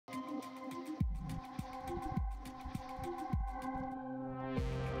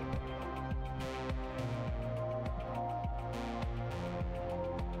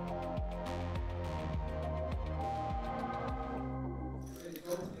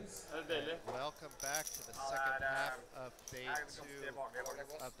Welcome back to the second half of day 2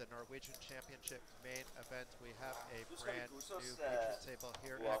 of the Norwegian Championship main event. We have a brand new feature table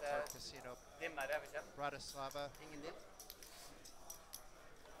here at Park Casino Bratislava. We do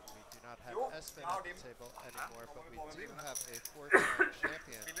not have Espen at the table anymore, but we do have a four-time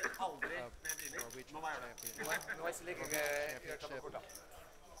champion of Norwegian Championship.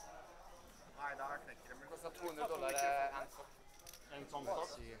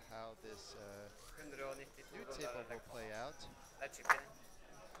 Let's see how this new table will play out.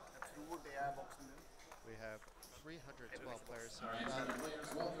 We have 312 players, so about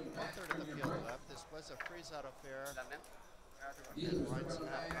one-third of the field left. This was a freeze-out affair. And blinds have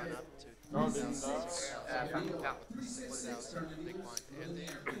gone up to 3,000, 6,000, with 6,000 big blind Andy.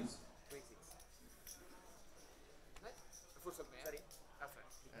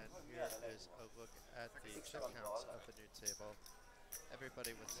 And here is a look at the chip counts of the new table.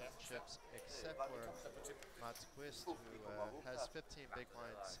 Everybody with some chips except for Mats Quist, who has 15 big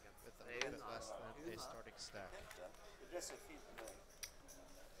blinds with a little bit less than a starting stack.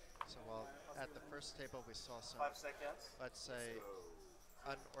 So while at the first table we saw some, let's say,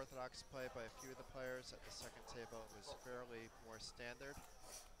 unorthodox play by a few of the players, at the second table it was fairly more standard.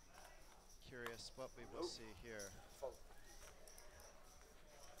 Curious what we will see here.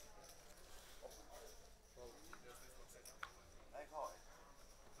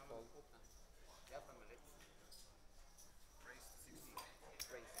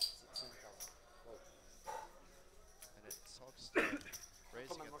 And it's Salkstad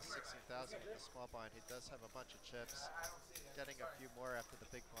raising it to 16,000 with the small blind. He does have a bunch of chips, getting a few more after the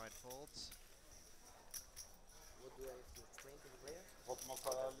big blind folds. What do I have to explain to the player?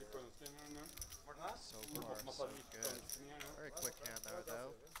 So far, so good. Very quick hand there,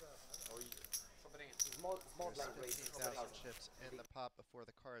 though. There's 15,000 chips in the pot before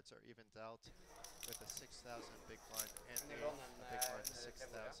the cards are even dealt, with a 6,000 big blind and a big blind to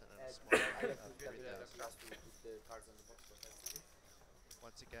 6,000 and a small blind of 3,000.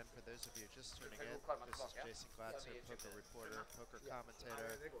 Once again, for those of you just tuning in, this is Jason Glatzer, poker reporter, poker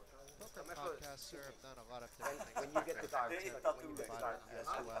commentator, poker podcaster. I've done a lot of different things. When you get the cards, as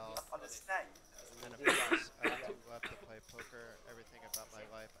well. And of course, I do love to play poker. Everything about my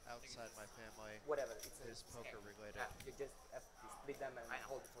life outside my family is poker related. You just have to split them and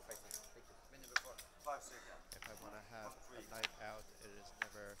hold it for 5 seconds. Thank you. If I want to have a night out, it is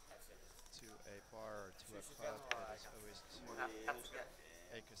never to a bar or to a club. It is always to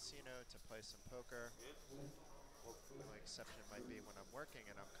a casino to play some poker. The only exception might be when I'm working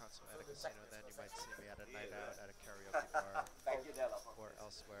and I'm constantly at a casino, then you might see me at a night out at a karaoke bar or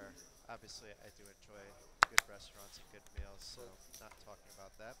elsewhere. Obviously, I do enjoy good restaurants and good meals, so not talking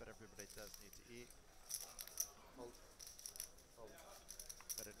about that, but everybody does need to eat.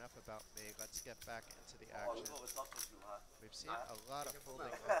 But enough about me, let's get back into the action. We've seen a lot of folding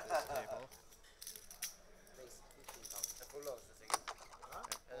of this table.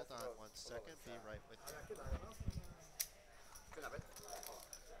 And hold on 1 second, be right with you.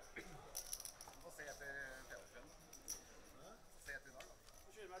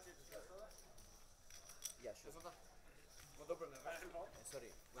 Yeah, sure.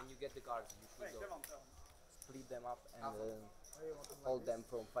 Sorry, when you get the cards, you should split them up and hold them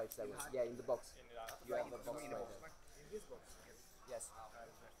from 5 seconds. Yeah, in the box. You have a box right there. In this box? Yes.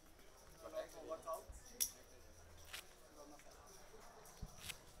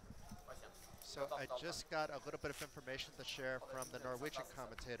 So I just got a little bit of information to share from the Norwegian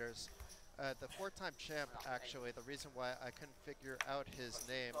commentators. The four-time champ, actually, the reason why I couldn't figure out his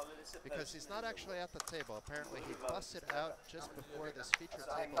name, because he's not actually at the table. Apparently he busted out just before this feature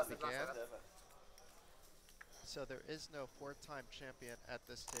table began. So there is no four-time champion at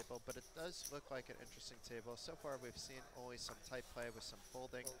this table, but it does look like an interesting table. So far we've seen only some tight play with some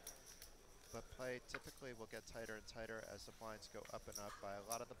folding, but play typically will get tighter and tighter as the blinds go up and up by a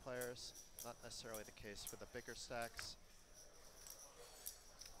lot of the players. Not necessarily the case for the bigger stacks.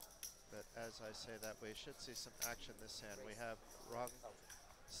 But as I say that, we should see some action this hand. We have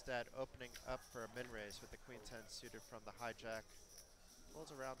Rongstad opening up for a min-raise with the Queen-10 suited from the hijack.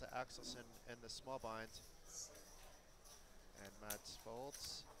 Folds around to Axelson in the small blind. And Mats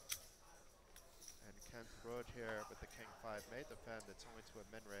folds. And Kent Rode here with the King-5 may defend. It's only to a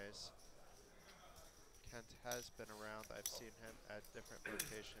min-raise. Kent has been around. I've seen him at different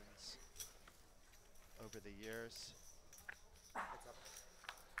locations over the years.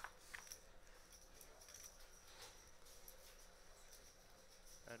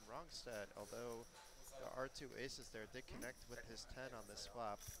 And Rongstad, although the R2 aces there did connect with his 10 on this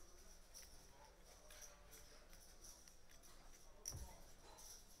flop.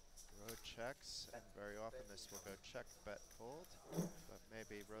 checks, and very often this will go check, bet, fold. But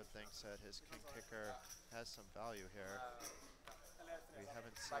maybe Rode thinks that his king kicker has some value here. We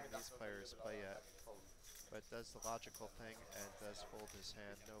haven't seen these players play yet, but does the logical thing and does fold his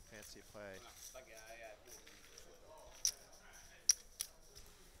hand. No fancy play.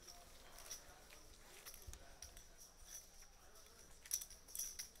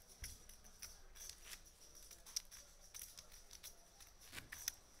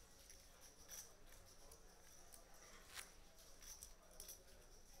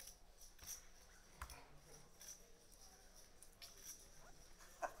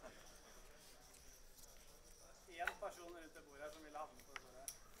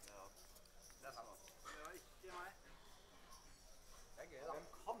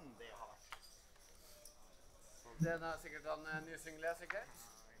 Den er sikkert han ny single, sikkert.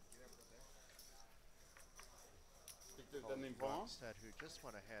 Wrongstead, who just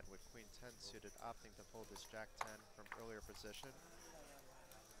won a hand with Queen 10 suited, opting to fold his Jack 10 from earlier position.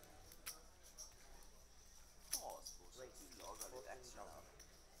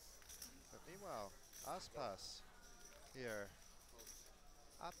 But meanwhile, Aspas here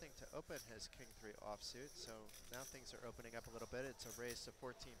opting to open his King 3 offsuit, so now things are opening up a little bit. It's a raise to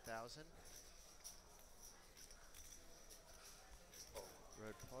 14,000.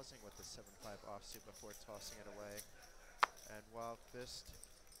 Rode pausing with the 7-5 offsuit before tossing it away. And while Fist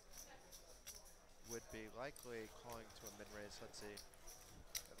would be likely calling to a min-raise, let's see.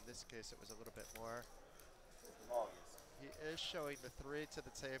 In this case, it was a little bit more. He is showing the 3 to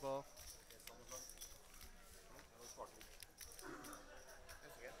the table.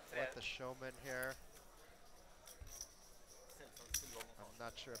 What the showman here. I'm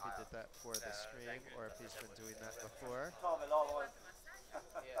not sure if he did that for the stream or if he's been doing that before.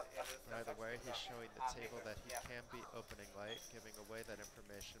 Either way, he's showing the table that he can be opening light, giving away that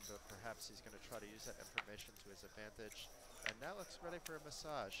information, but perhaps he's going to try to use that information to his advantage. And now looks ready for a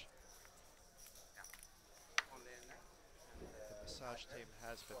massage. The massage team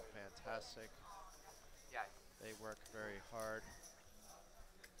has been fantastic. They work very hard.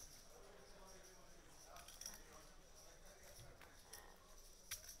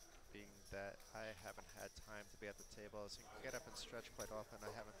 Being that I haven't had time to be at the table, so you can get up and stretch quite often.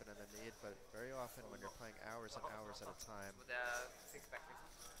 I haven't been in the need, but very often when you're playing hours and hours at a time,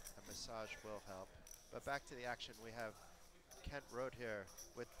 a massage will help. But back to the action, we have Kent Rode here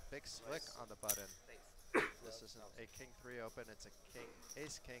with Big Slick on the button. This isn't a King 3 open, it's a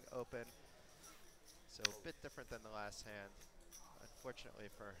Ace King open. So a bit different than the last hand. Unfortunately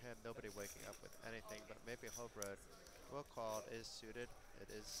for him, nobody waking up with anything, but maybe Hobrod will call. It is suited.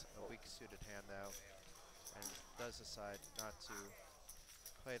 It is a weak suited hand though, and does decide not to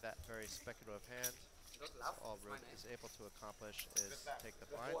play that very speculative hand. All Rode is able to accomplish is take the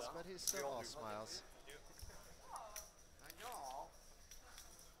blinds, but he's still all smiles.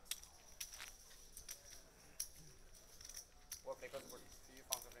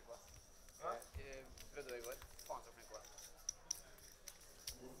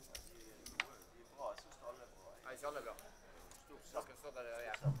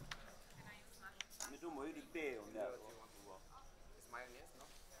 Men då må ju de be om det.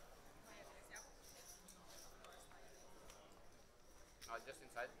 Just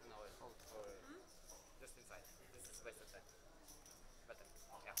inside? No, just inside. This is wasted time. Better.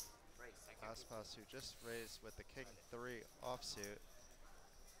 Yeah. Raise. Thank you. Aspas, who just raised with the King 3 offsuit,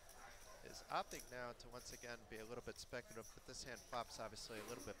 is opting now to once again be a little bit speculative, but this hand flops obviously a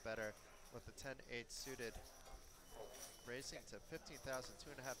little bit better with the 10-8 suited, raising to 15,000,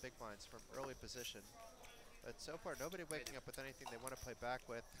 2.5 big blinds from early position. But so far, nobody waking up with anything they want to play back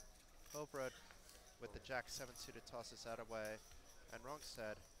with. Hobrod with the Jack 7 suited tosses out away. And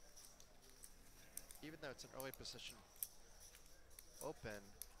Wrongstead, even though it's an early position open,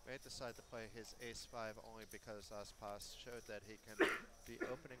 may decide to play his Ace 5 only because Aspas showed that he can be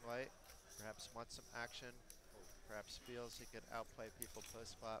opening light, perhaps wants some action, perhaps feels he could outplay people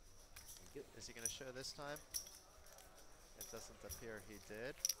post-flop. Is he going to show this time? It doesn't appear he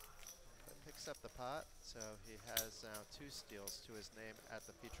did. But picks up the pot, so he has now 2 steals to his name at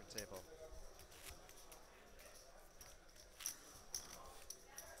the feature table.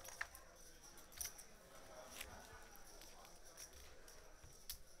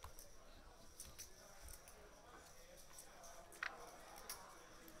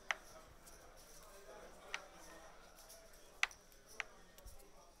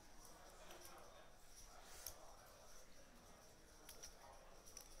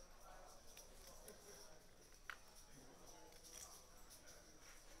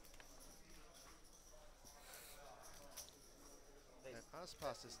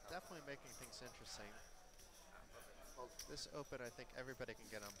 Aspas is definitely making things interesting. This open, I think everybody can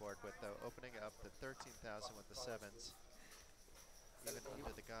get on board with, though. Opening up to 13,000 with the sevens. Even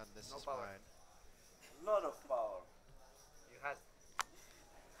under the gun, this is fine. Lot of power. You had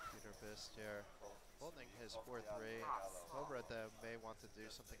Peter Bist here, holding his 4-3. Cobra, though, may want to do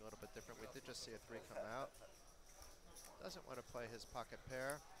something a little bit different. We did just see a 3 come out. Doesn't want to play his pocket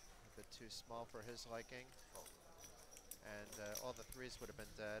pair. A bit too small for his liking. And all the 3s would have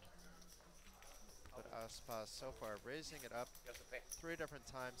been dead. But Aspas so far raising it up 3 different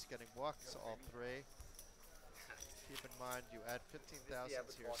times, getting walks all 3. Keep in mind, you add 15,000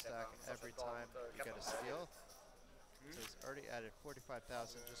 to your stack every time you get a steal. So he's already added 45,000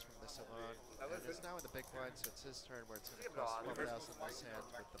 just from this alone. And is now in the big blind, so it's his turn where it's going to cost 12,000 in this hand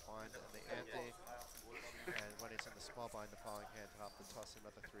with the blind and the ante. And when he's in the small blind, the following hand, he'll have to toss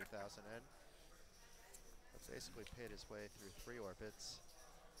another 3,000 in. But basically paid his way through 3 orbits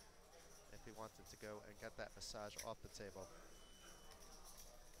if he wanted to go and get that massage off the table.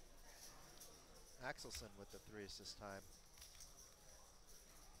 Axelson with the 3s this time.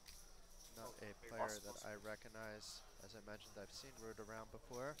 Not a player that I recognize. As I mentioned, I've seen Ruud around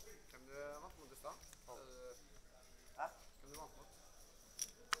before.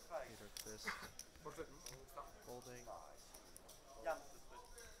 Peter Fist holding.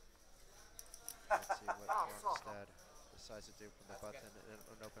 Let's see what Ronstad decides to do from the button in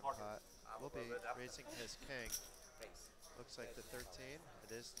an open pot. Will be raising his king. Looks like the 13.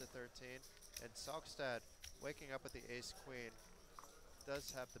 It is the 13. And Saugstad waking up with the ace-queen.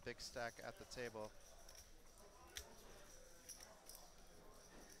 Does have the big stack at the table.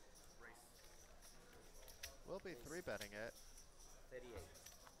 We'll be 3-betting it. 38.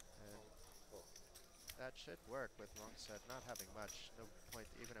 And that should work with Ronstad not having much. No point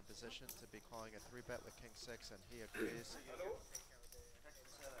even in position to be calling a 3-bet with king 6, and he agrees.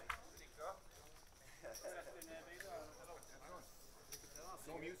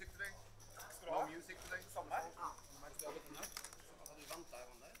 No music today. No music today.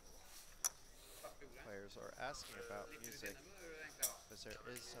 Players are asking about music because there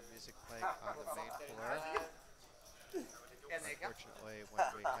is some music playing on the main floor. Unfortunately, when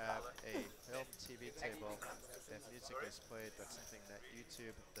we have a film TV table, if music is played, that's something that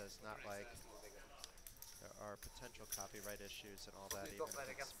YouTube does not like. There are potential copyright issues and all that, even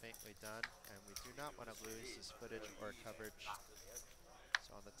if it's faintly done, and we do not want to lose this footage or coverage.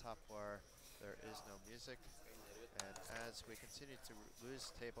 So on the top bar, there is no music, and as we continue to lose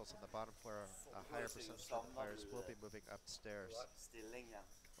tables on the bottom floor, a higher percentage of the players will be moving upstairs,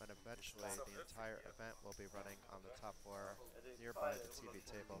 when eventually the entire event will be running on the top floor nearby the TV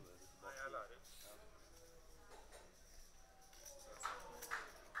table.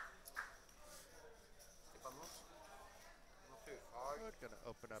 Ruud going to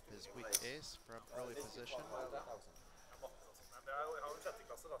open up his weak ace from early position. Let's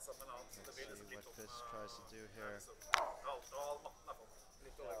see what Fist tries to do here.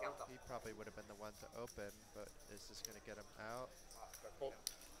 He probably would have been the one to open, but is this going to get him out?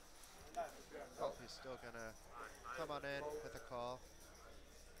 Oh, he's still going to come on in with a call.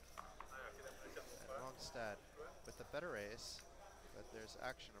 And Ronstad with the better ace, but there's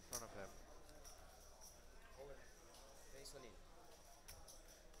action in front of him.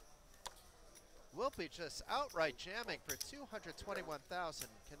 Will be just outright jamming for 221,000.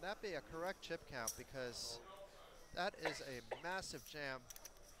 Can that be a correct chip count? Because that is a massive jam.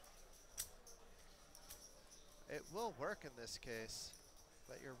 It will work in this case,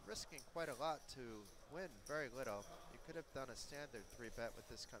 but you're risking quite a lot to win very little. You could have done a standard 3-bet with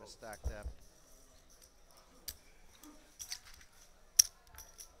this kind of stack depth.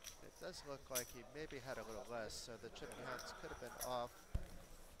 It does look like he maybe had a little less, so the chip counts could have been off.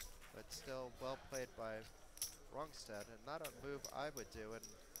 But still well played by Ronstad, and not a move I would do. And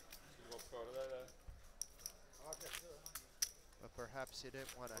but perhaps he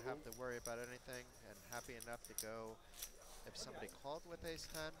didn't want to have to worry about anything, and happy enough to go if somebody called with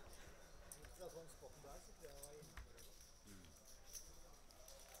ace 10.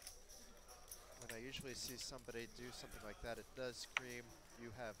 When I usually see somebody do something like that, it does scream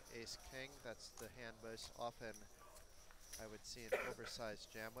you have ace king. That's the hand most often I would see an oversized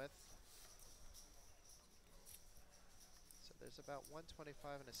jam with. So there's about 125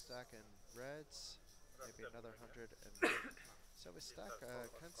 in a stack in reds, maybe another 100 in red. So his stack,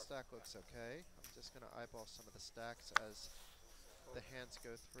 Ken's stack looks okay. I'm just going to eyeball some of the stacks as the hands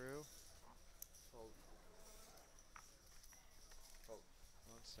go through.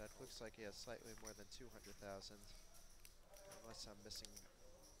 Ronstad looks like he has slightly more than 200,000, unless I'm missing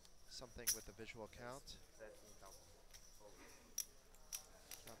something with the visual count.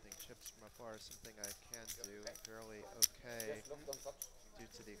 from afar is something I can do fairly okay due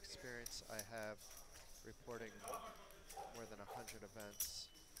to the experience I have reporting more than 100 events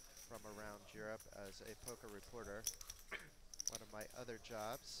from around Europe as a poker reporter. One of my other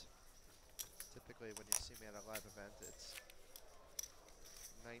jobs, typically when you see me at a live event, it's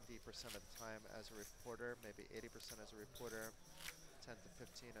 90% of the time as a reporter, maybe 80% as a reporter, 10 to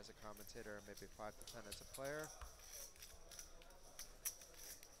 15 as a commentator, maybe 5 to 10 as a player.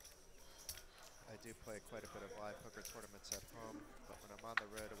 I do play quite a bit of live poker tournaments at home, but when I'm on the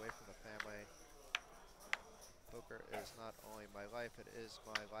road away from the family, poker is not only my life, it is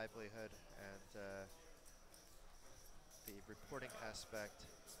my livelihood, and the reporting aspect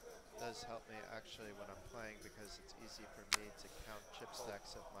does help me actually when I'm playing because it's easy for me to count chip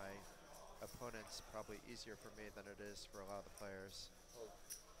stacks of my opponents, probably easier for me than it is for a lot of the players.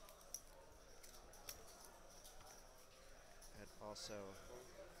 And also,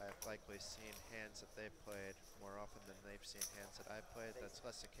 I've likely seen hands that they've played more often than they've seen hands that I've played. That's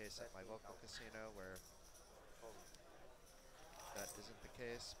less the case at my local casino where that isn't the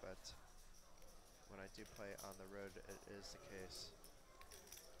case, but when I do play on the road, it is the case.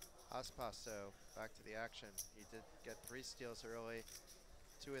 Aspaso, back to the action. He did get 3 steals early,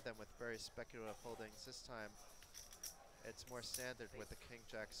 2 of them with very speculative holdings. This time, it's more standard with the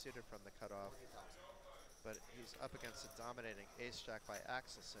king-jack suited from the cutoff, but he's up against a dominating ace-jack by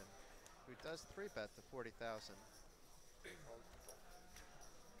Axelson, who does 3-bet to 40,000.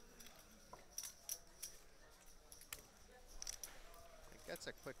 And gets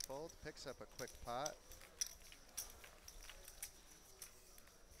a quick fold, picks up a quick pot.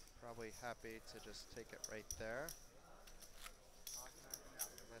 Probably happy to just take it right there.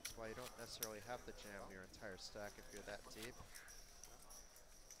 And that's why you don't necessarily have to jam your entire stack if you're that deep.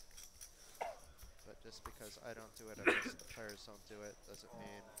 But just because I don't do it, and most of the players don't do it, doesn't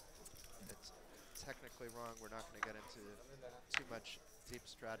mean it's technically wrong. We're not going to get into too much deep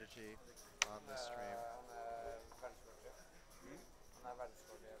strategy on this stream.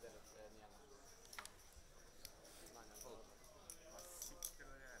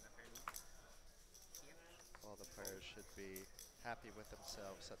 All the players should be happy with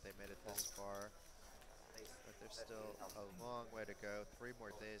themselves that they made it this far. But there's still a long way to go. 3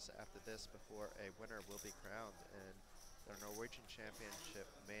 more days after this before a winner will be crowned in the Norwegian Championship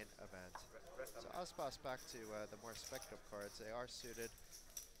main event. So Aspas back to the more speculative cards. They are suited.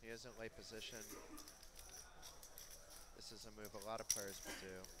 He is in late position. This is a move a lot of players will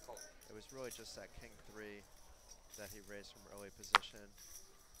do. It was really just that king 3 that he raised from early position.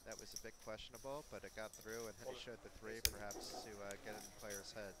 That was a bit questionable, but it got through, and then he showed the 3 perhaps to get in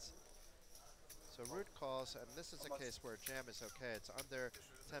players' heads. So Ruud calls, and this is a case where jam is okay. It's under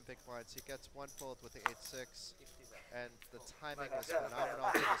 10 big blinds. He gets 1 fold with the 8-6, and the timing was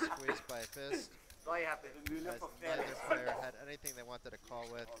phenomenal to the squeeze by a fist. As neither player had anything they wanted to call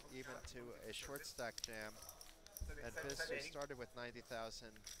with, even to a short stack jam. And Fist, who started with 90,000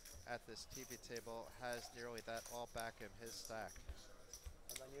 at this TV table, has nearly that all back in his stack.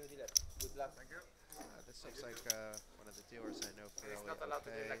 Good luck. This looks like one of the dealers I know fairly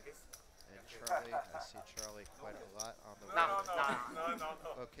okay. And Charlie, I see Charlie quite a lot on the road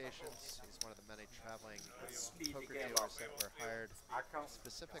locations. He's one of the many traveling poker dealers that were hired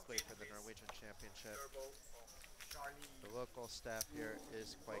specifically for the Norwegian Championship. The local staff here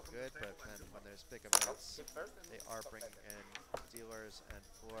is quite good, but then when there's big events, they are bringing in dealers and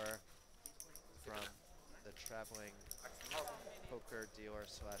floor from the traveling poker dealer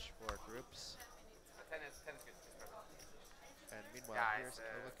 / floor groups. And meanwhile, here's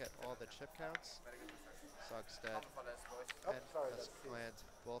a look at all the chip counts. Sogstead and Huskland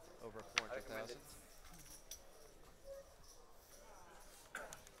both over 400,000.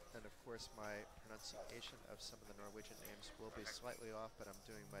 And of course, my pronunciation of some of the Norwegian names will be slightly off, but I'm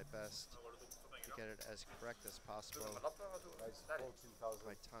doing my best to get it as correct as possible.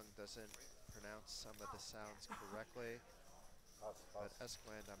 My tongue doesn't pronounce some of the sounds correctly, but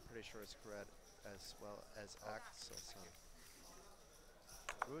Eskland I'm pretty sure is correct, as well as Axelson.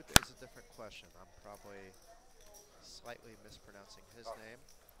 Ruud is a different question. I'm probably slightly mispronouncing his name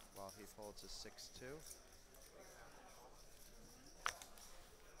while he folds a 6-2.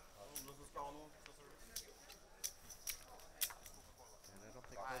 And I don't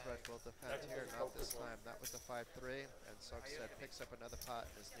think Hobred will defend here, not this time, not with the 5-3. And Sogstead picks up another pot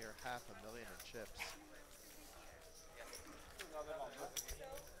and is near $500,000 in chips.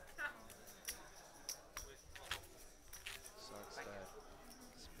 Sogstead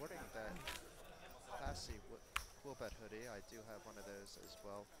sporting that classy Coolbet hoodie. I do have one of those as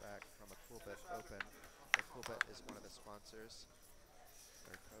well, back from a Coolbet Open. The Coolbet is one of the sponsors.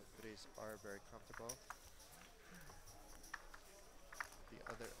 These are very comfortable. The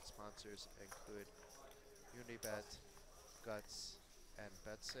other sponsors include Unibet, Guts, and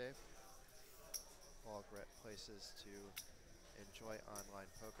BetSafe, all great places to enjoy online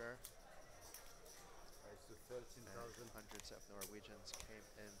poker. And hundreds of Norwegians came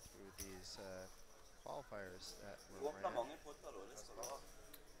in through these qualifiers that were Du åpner ran. mange potter da, det skal du ha.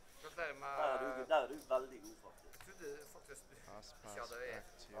 Gratulerer Der er du veldig god, faktisk. Jeg trodde faktisk Ospas Ja, det er- back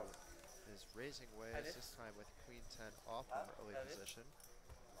to his raising ways, this time with Queen 10 off from early position.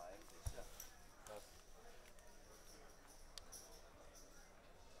 Nei, egentlig ikke.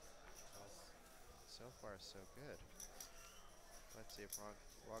 So far, so good. Let's see if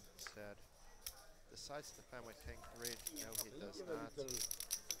Rogstad decides to defend with King 3. No, he does not.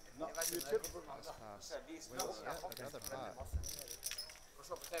 Ospas wins yet another pot. Får se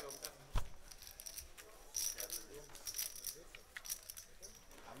på TV om det.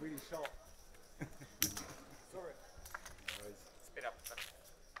 I'm really short. Sorry. Speed up.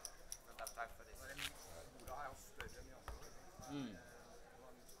 Don't have time for this.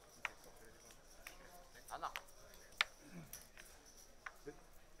 Anna.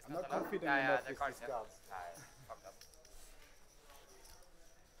 I'm not confident Yeah, enough the with cards, these yeah. cards. Fucked up.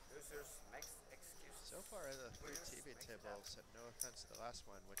 Losers makes excuses. So far, the 3 TV tables, and no offense to the last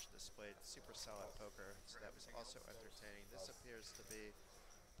one, which displayed super solid poker, so that was also entertaining. This appears to be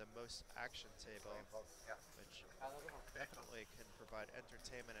the most action table, which definitely can provide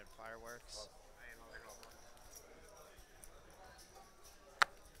entertainment and fireworks.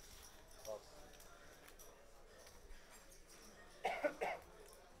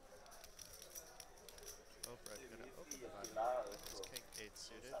 Oprah is going to open the button. It's King 8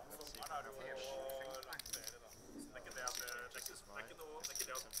 suited. Let's see how much. This is mine.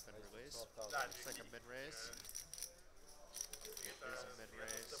 It's been released. Looks like a min raise. It is a min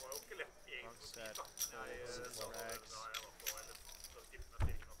raise. Longstead folds his rags.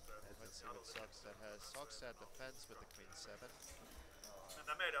 And let's see what Sogstad has. Sogstad defends with the Queen 7. Men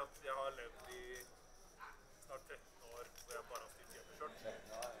det er mer at jeg har levd i snart 13 år hvor jeg bare har stilt hjemmekjørt.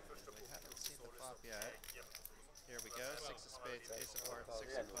 We haven't seen the flop yet. Here we go. 6 of spades, ace of hearts,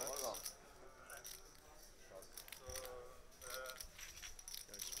 6 of clubs.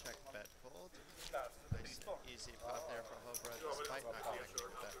 Goes check, bet, fold. Nice and easy pot there for Hobra, despite not getting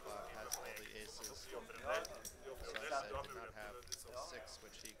with that flop. Has all the aces. Sogstad did not have a 6,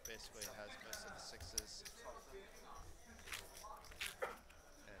 which he basically has most of the 6s.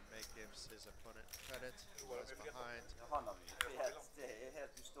 And May gives his opponent credit. He was behind. Han har mye. Det er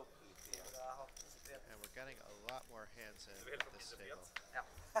helt ustoppelig. And we're getting a lot more hands in at this table. Ja.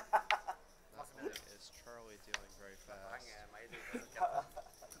 Not only is Charlie dealing very fast, Henger meg i livet.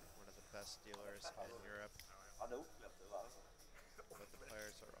 one of the best dealers in Europe, Han har opplevd det, altså. but the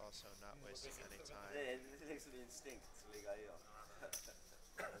players are also not wasting any time. Det er liksom instinkt som ligger i han.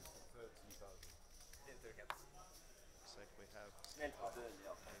 Looks like we have Smelt på døden,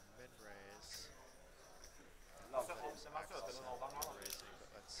 ja. a min raise. Langt Så frem. man støter noen over nå. Raising, but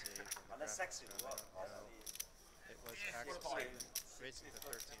let's see. Han er sexy nå, No. altså. It was actually raising to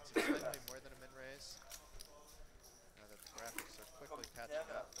 13, so slightly more than a min raise. Now that the graphics are quickly catching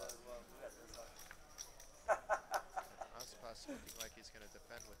up. Ospas looking like he's going to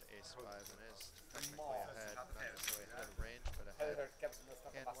defend with ace-5 and is technically ahead, not necessarily ahead of range, but ahead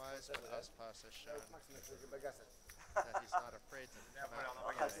hand-wise, but Ospas has shown that he's not afraid to come out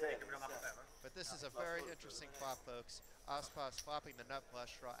and play. But this is a very interesting flop, folks. Ospas flopping the nut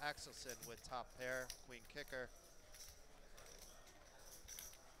flush draw, Axelson with top pair, queen kicker.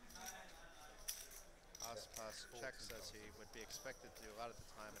 Ospas checks as he would be expected to do a lot of the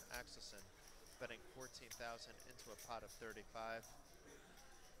time, and Axelson betting 14,000 into a pot of 35.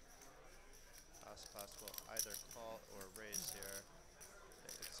 Ospas will either call or raise here.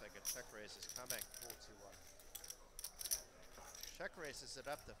 It looks like a check raise is coming. 41. Check raises it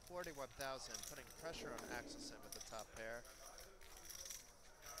up to 41,000, putting pressure on Axelson with the top pair.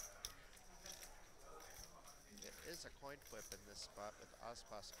 It is a coin flip in this spot, with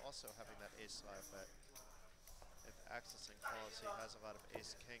Ospas also having that ace-5 bet. If Axelson calls, he has a lot of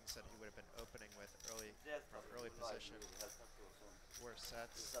ace-kings that he would have been opening with from early position. 4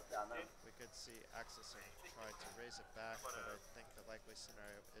 sets. We could see Axelson try to raise it back, but I think the likely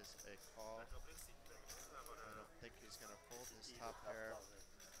scenario is a call. I don't think he's going to fold his top pair.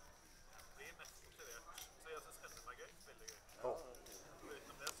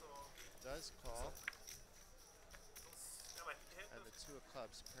 Does call. And the 2 of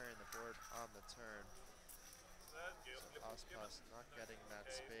clubs pairing the board on the turn. So Ospas not getting that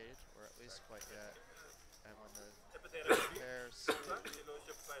spade, or at least quite yet. And when the pairs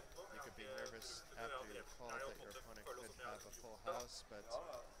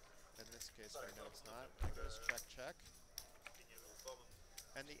case where no, it's not. There goes check, check.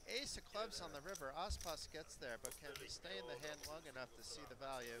 And the ace of clubs on the river. Aspas gets there, but can he stay in the hand long enough to see the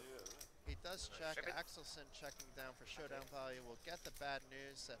value? He does check. Axelson checking down for showdown value will get the bad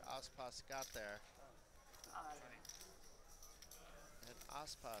news that Aspas got there. And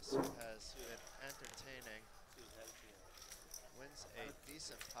Aspas, who has been entertaining, wins a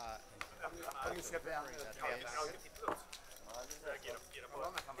decent pot. After covering that ace.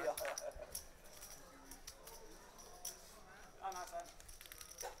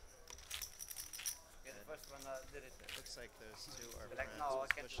 It looks like those two are friends.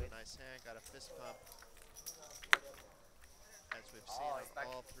 Push a nice hand, got a fist pump. As we've seen on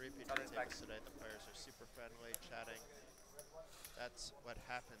all three PG tables today, the players are super friendly, chatting. That's what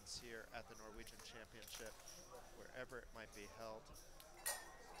happens here at the Norwegian Championship, wherever it might be held.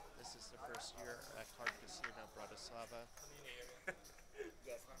 This is the first year at Card Casino Bratislava.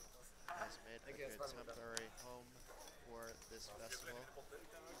 Has made a good temporary home for this festival.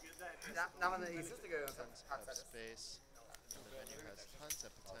 Tons of space, and the venue has tons of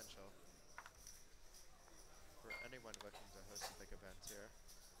potential for anyone looking to host a big event here.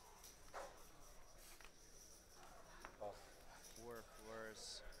 4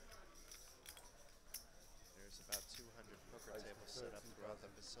 floors. There's about 200 poker tables set up throughout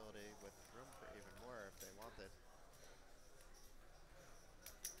the facility with room for even more if they wanted.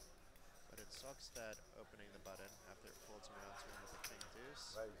 But it's Sogstad opening the button after it folds around to him with the king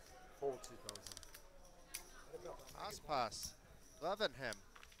deuce. 40,000. Aspas, loving him.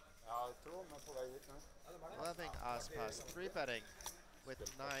 Ja, jag tror man får vara hit nu. Loving Aspas, 3-betting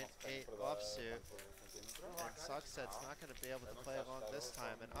with 9-8 offsuit. And Sogstad's not going to be able to play along this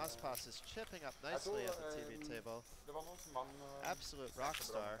time. And Aspas is chipping up nicely at the TV table. Det var någon som vann Absolute rock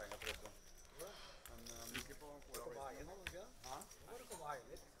star.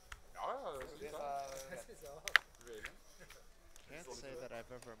 Can't say that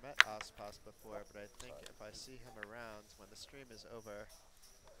I've ever met Aspas before, but I think if I see him around when the stream is over,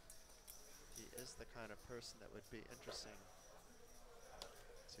 he is the kind of person that would be interesting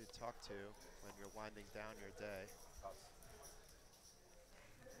to talk to when you're winding down your day.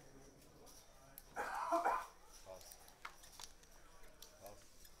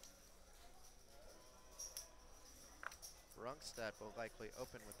 Rungstad will likely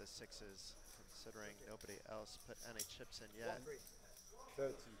open with the 6s, considering nobody else put any chips in yet.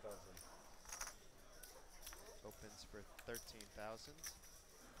 13,000. Opens for 13,000.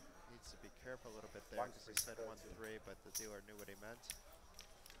 Needs to be careful a little bit there because he said 1-3, but the dealer knew what he meant.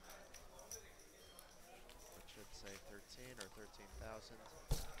 It should say 13 or 13,000.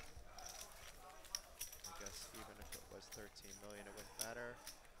 I guess even if it was 13 million, it wouldn't matter.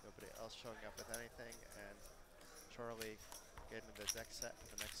 Nobody else showing up with anything, and Charlie getting the deck set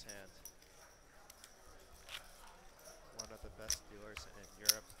for the next hand. One of the best dealers in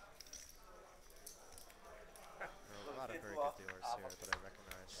Europe. There are a lot of very good dealers here that I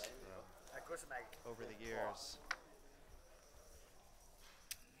recognize over the years.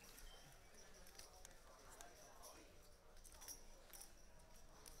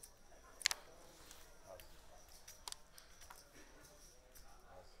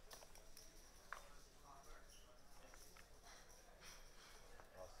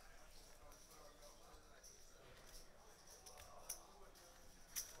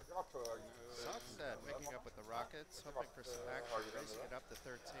 Sogstad making up with the Rockets, hoping for some action, raising it up to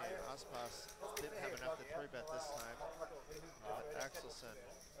 13. Aspas didn't have enough to 3-bet this time. But Axelson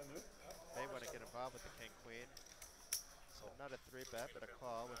may want to get involved with the king-queen. So not a 3-bet, but a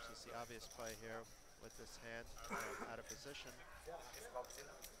call, which is the obvious play here with this hand out of position.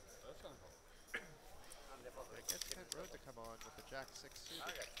 It gets Kent Road to come on with the Jack-6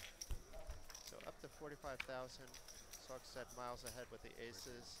 suited. So up to 45,000. Sogstad miles ahead with the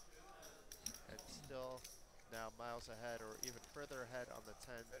aces. And still now miles ahead, or even further ahead on the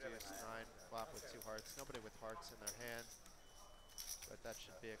 10, deuce, 9 flop with 2 hearts. Nobody with hearts in their hand, but that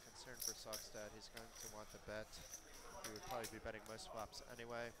should be a concern for Sogstad. He's going to want to bet. He would probably be betting most flops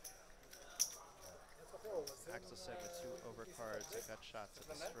anyway. Axelson with 2 overcards and gut shots at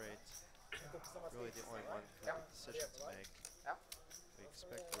the straight. Really the only one with a decision to make. We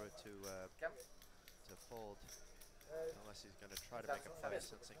expect Road to fold. Unless he's going to try to make a play,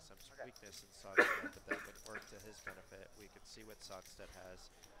 sensing some weakness in Sogstad, but that would work to his benefit. We could see what Sogstad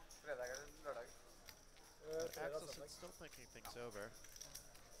has. But Axelson's still thinking things over.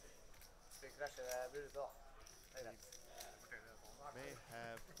 He may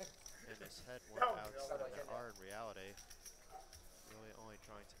have in his head more outs than there are in reality. Really only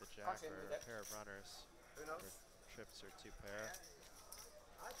drawing to the jack or a pair of runners, or trips or 2 pair.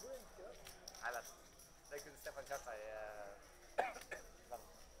 Nei, det kunne Stefan kjøpt seg venn.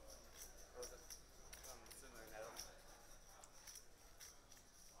 Sånn sunnmøring nede.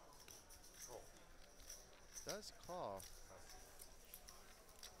 Does call.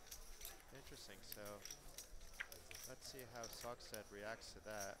 Interesting. So let's see how Sogstad reacts to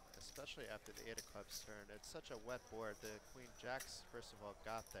that, especially after the 8 of clubs turn. It's such a wet board. The queen jacks, first of all,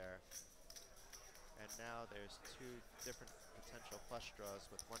 got there. And now there's two different potential flush draws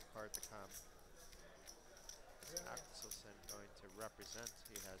with one card to come. Is Axelson going to represent?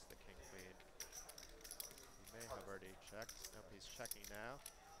 He has the king queen. He may have already checked. Nope, he's checking now.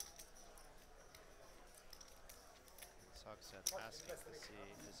 And Sogstad asking to see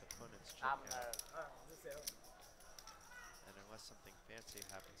his opponent's chip count. And unless something fancy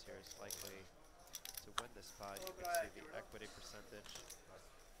happens here, is likely to win this spot. You can see the equity percentage.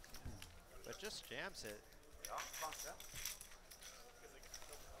 But just jams it.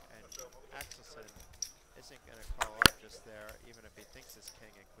 And Axelson isn't going to call up just there, even if he thinks his king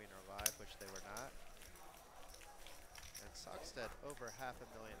and queen are live, which they were not. And Sogstad over $500,000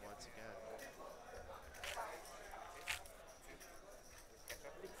 once again.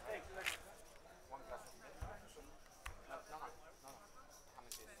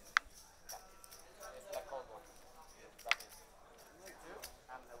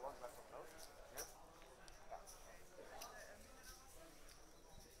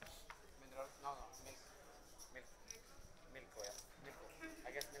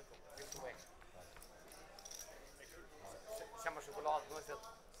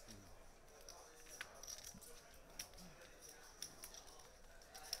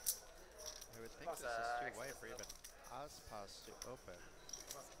 I would think this is too white for even Ozpas to open,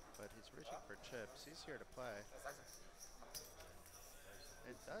 but he's reaching for chips. He's here to play.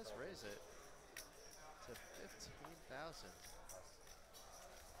 It does raise it to 15,000.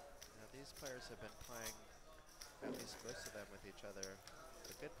 Now these players have been playing, at least most of them, with each other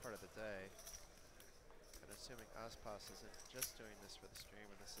a good part of the day. And assuming Ozpas isn't just doing this for the stream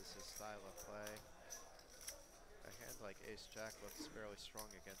and this is his style of play, a hand like Ace-Jack looks fairly strong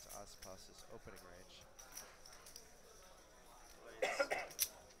against Ozpas's opening range.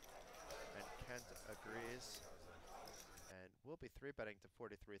 And Kent agrees, and we'll be 3-betting to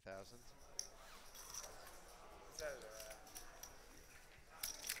 43,000.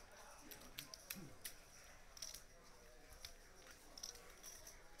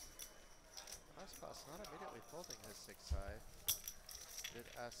 Ozpas not immediately folding his 6-high. Did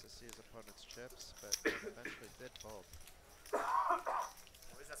ask to see his opponent's chips, but eventually did fold.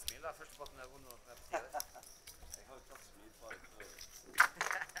 Hvis jeg smiler først på at den vunnet med på tider. Jeg har jo ikke hatt smil på det før.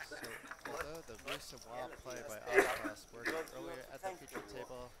 So, although the loose and wild play by Ozpas worked earlier at the feature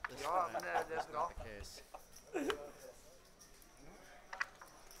table, this time that was not the case.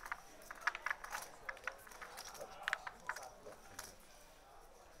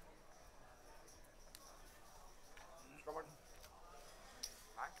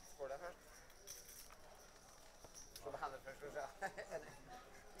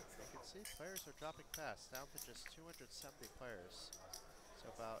 You can see players are dropping fast, down to just 270 players. So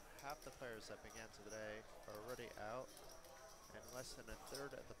about half the players that began today are already out, and less than a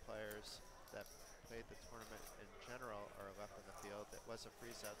third of the players that played the tournament in general are left in the field. It was a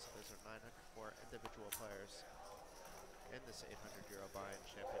freeze out, so those are 904 individual players in this €800 buy-in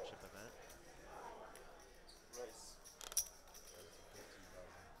championship event. Race.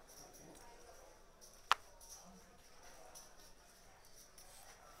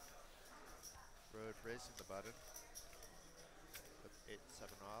 Road raising the button with 8-7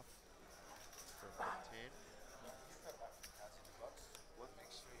 off for 15.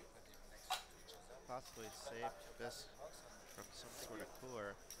 Possibly saved this from some sort of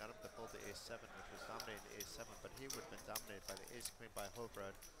cooler. Got him to fold the ace-7, which was dominating the ace-7, but he would have been dominated by the ace-queen by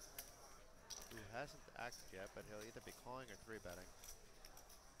Hovrud, who hasn't acted yet, but he'll either be calling or 3-betting.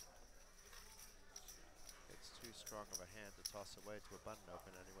 It's too strong of a hand to toss away to a button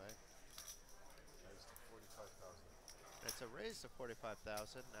open anyway. It's a raise to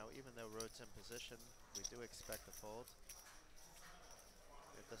 45,000. Now, even though Road's in position, we do expect a fold.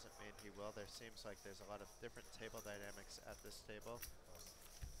 It doesn't mean he will. There seems like there's a lot of different table dynamics at this table.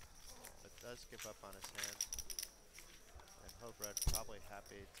 But does give up on his hand. And Hovrud probably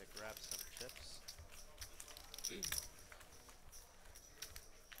happy to grab some chips.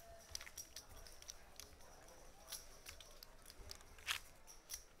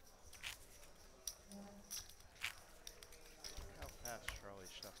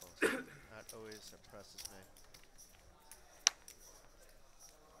 That always impresses me.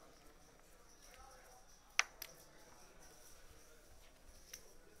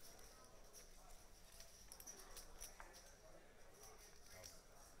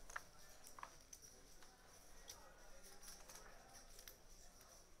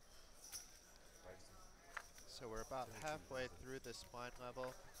 So we're about halfway through this blind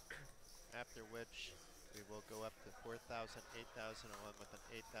level, after which we will go up to 4,000, 8,000, along with an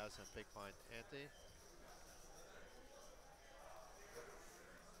 8,000 big blind ante.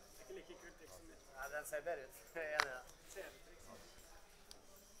 Ikke like kult triks som mitt. Ja, den ser bedre ut. Jeg er enig i det. TV-triks.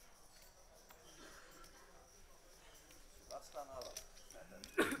 That's done out.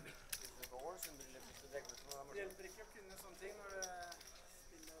 Det går som hvis du legger ut noe. Det hjelper ikke å kunne sånne ting når du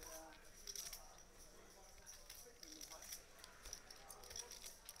spiller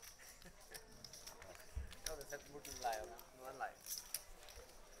Jeg hadde sett bort en lei av det. Nå er den lei.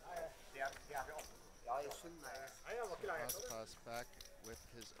 Det er vi åpne. Ja, jeg skjønner. Nei, jeg var ikke lei av det. Pass back with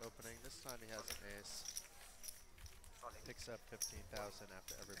his opening. This time he has an ace. Picks up 15,000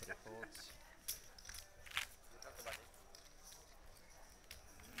 after everybody folds. Vi tar tilbake.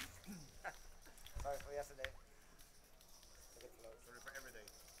 Sorry for yesterday. Sorry for every day.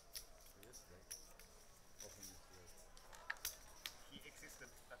 He existed.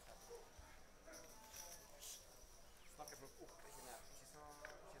 That's happened. Snakker folk opp, ikke ned. Ikke så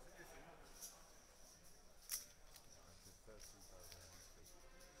uffen.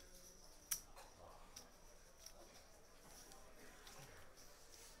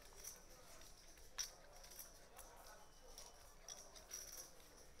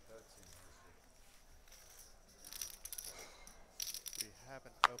 We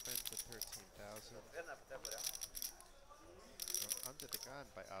haven't opened the 13,000. Den er på T-bordet. We're under the gun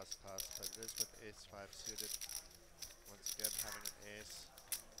by Ospas, but it is with ace-5 suited. Once again, having an ace.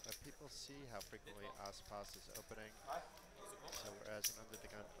 But people see how frequently Ospas is opening. So whereas an under the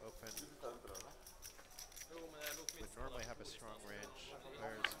gun open would normally have a strong range,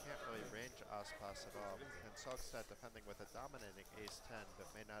 players can't really range Ospas at all. And Sogstad defending with a dominating ace-10, but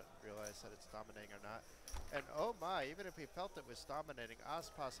may not realize that it's dominating or not. And oh my, even if he felt it was dominating,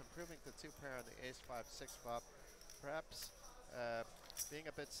 Ospas improving to 2-pair on the ace-5-6 flop. Perhaps being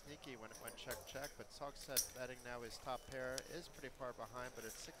a bit sneaky when it went check-check, but Sogstad betting now his top pair is pretty far behind, but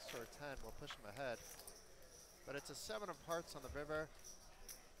it's 6 or 10 will push him ahead. But it's a 7 of hearts on the river.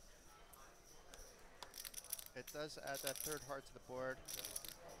 It does add that third heart to the board.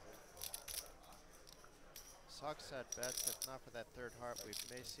 Sogstad bets, if not for that third heart, we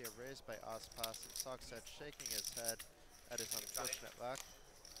may see a raise by Ospas, and Sogstad shaking his head at his unfortunate luck.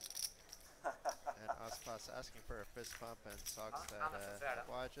 And Ospas asking for a fist bump, and Sogstad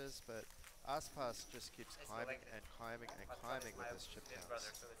obliges, but Ospas just keeps climbing and climbing and climbing with his chip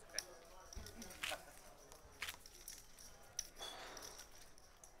counts.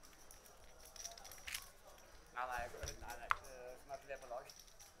 Nei, det er ikke snart vi er på lag.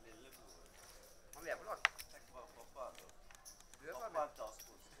 Lillebror. Men vi er på lag. Tenk på pappa da. Du er Pappa ferdig. tar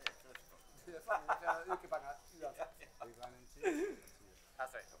skål, det er tøft da. Du er ferdig med ukepenger uansett. Ja,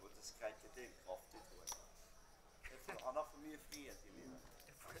 sorry. Jeg måtte skreike til kraftig, tror jeg. Han har for mye frihet i livet.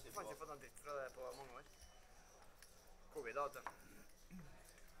 Jeg har ikke fått noen dritt fra det på mange år. Covid da, vet du.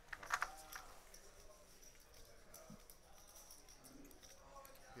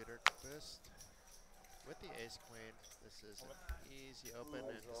 Peter twist. With the ace-queen, this is an easy open,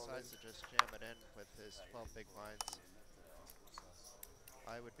 and decides to just jam it in with his 12 big blinds.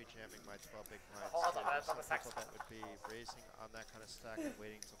 I would be jamming my 12 big blinds too. There's some people that would be raising on that kind of stack and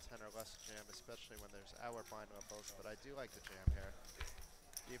waiting till 10 or less to jam, especially when there's hour blind levels, but I do like to jam here,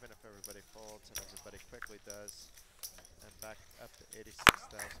 even if everybody folds, and everybody quickly does, and back up to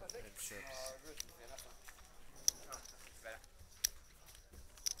 86,000 in chips.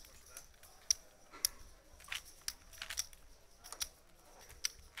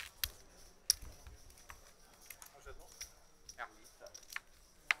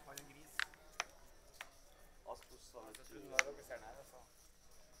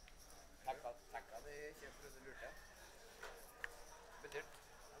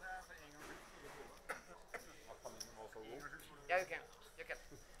 Ja, you can. You can.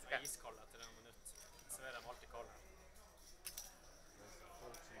 Jeg er iskald etter en minutt. Så er de alltid kalde.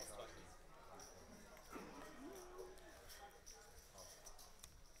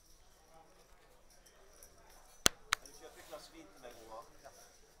 Kan du kjøpe et glass vin til meg, Roar?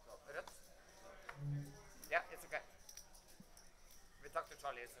 Rødt? Ja, it's okay. We talked to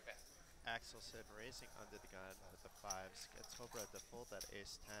Charlie, it's okay. Axelson raising under the gun with the 5s, gets Hobra to fold that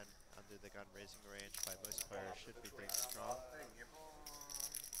ace-10 under the gun raising range by most players should be big strong.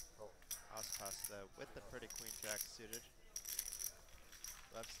 Ospas though with the pretty queen-jack suited,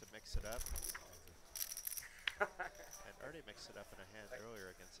 loves to mix it up, and already mixed it up in a hand earlier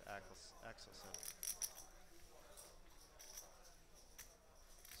against Axelson.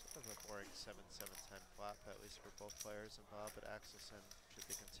 Sort of a boring 7-7-10 flop, at least for both players involved, but Axelson should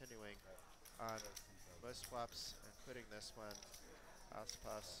be continuing on most flops, including this one.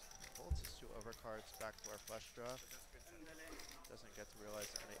 Aspas folds his 2 overcards back to our flush draw. Doesn't get to realize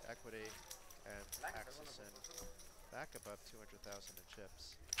any equity, and Axelson back above 200,000 in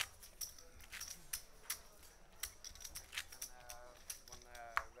chips. One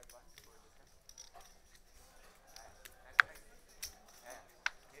red wine for this guy.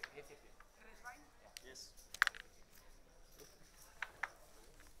 He tipped you. Yes.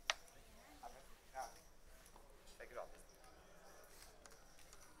 Ja. Take it off.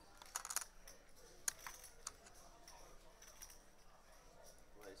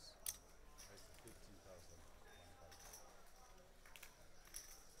 Raise. Raise to 15,000.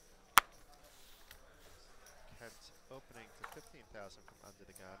 Kent opening to 15,000 from under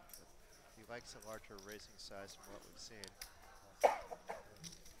the gun. He likes a larger raising size from what we've seen.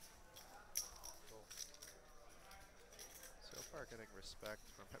 So far getting respect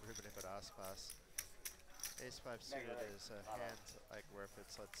from everybody but Aspas. Ace-5 suited is a hand like where if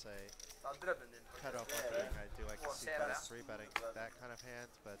it's, let's say, Ta drømmen din. cut off opening, I do like to see kind of 3-betting that kind of hand,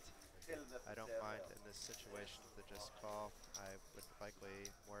 but I don't mind in this situation to just call. I would likely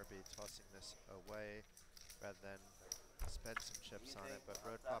more be tossing this away rather than spend some chips on it, but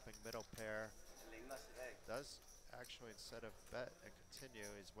road popping middle pair does actually, instead of bet and continue,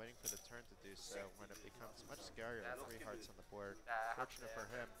 he's waiting for the turn to do so when it becomes much scarier with 3 hearts on the board. Fortunate for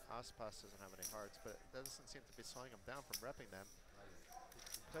him, Aspas doesn't have any hearts, but it doesn't seem to be slowing him down from repping them.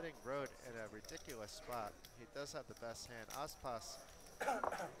 Putting Road in a ridiculous spot. He does have the best hand. Aspas,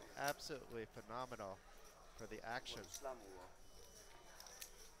 absolutely phenomenal for the action.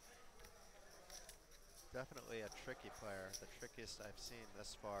 Definitely a tricky player, the trickiest I've seen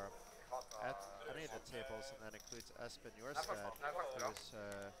thus far at any of the tables, and that includes Espen Jorstad, who's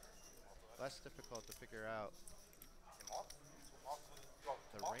less difficult to figure out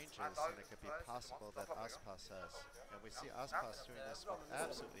the ranges than it could be possible that Aspas has. And we see Aspas doing this with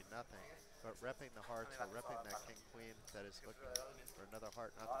absolutely nothing, but repping the hearts or repping that king-queen that is looking for another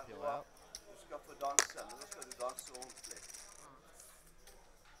heart not to peel out. Du skal få danse, men da skal du danse ordentlig.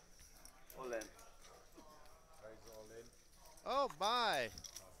 All in. Raise all in. Oh my!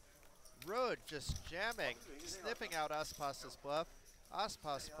 Road just jamming, sniffing out Aspas's bluff.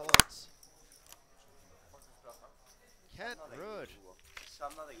 Aspas folds. Kent Rood.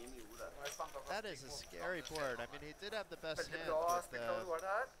 That is a scary board. I mean, he did have the best hand with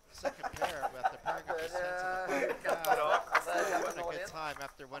the second pair after pairing up his hands on the pot. Having a good time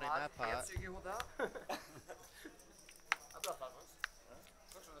after winning that pot.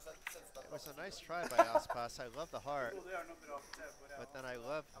 It was a nice try by Aspas. I love the heart, but then I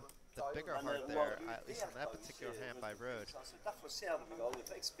love the bigger heart there, at least on that particular hand by Road.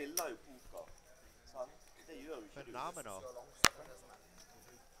 Phenomenal.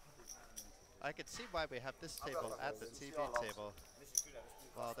 I can see why we have this table at the TV table.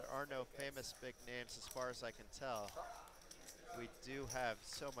 While there are no famous big names as far as I can tell, we do have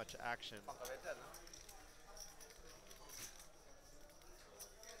so much action.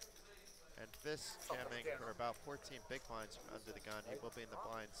 And Fist jamming for about 14 big blinds from under the gun. He will be in the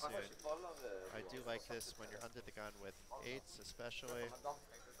blind soon. I do like this when you're under the gun with 8s especially.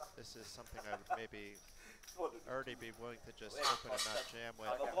 This is something I would maybe already be willing to just open and not jam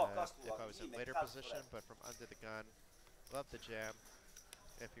with if I was in later position, but from under the gun, love the jam.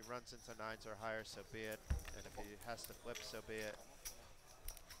 If he runs into 9s or higher, so be it. And if he has to flip, so be it.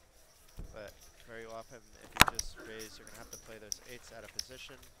 But very often, if you just raise, you're going to have to play those 8s out of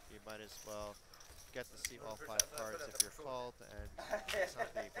position. You might as well get to see all 5 cards if you're called, and it's not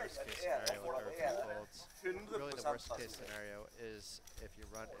the worst case scenario with there are 2 folds. Really the worst case scenario is if you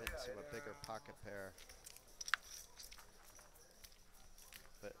run into a bigger pocket pair.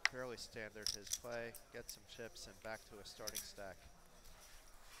 But fairly standard his play, get some chips and back to a starting stack.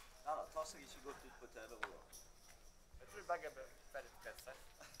 Ta seg ikke godt ut på TV, Roar. Jeg tror begge er veldig tilfreds her.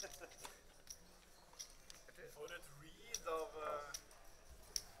 For et read av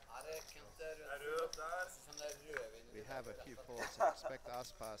Rød der. We have a few folds and expect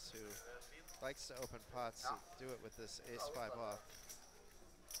Aspas, who likes to open pots, to do it with this ace-5 off.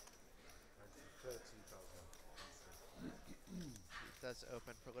 Raise to 13,000. He does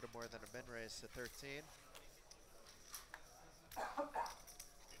open for a little more than a min raise to 13.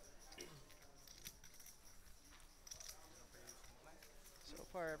 So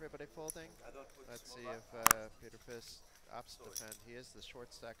far, everybody folding. Let's see if Peter Fist opts to defend. He is the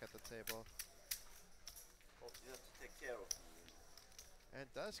short stack at the table. You have to take care of him.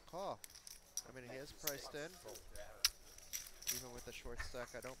 And does call. I mean, he is priced in. Even with the short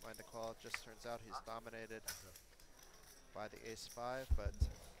stack, I don't mind a call. It just turns out he's dominated. by the ace-5, but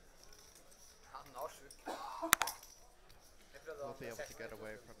Han har sjuk. we'll be able to get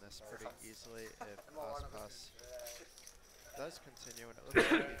away from this pretty easily if Aspas does continue, and it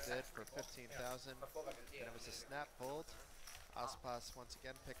looks like he did for 15,000, and it was a snap fold. Aspas once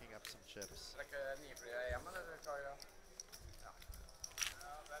again picking up some chips.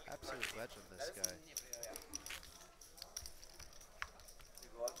 Absolute legend, this guy.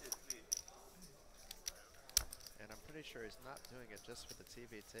 And I'm pretty sure he's not doing it just for the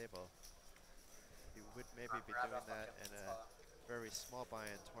TV table. He would maybe be doing that in a very small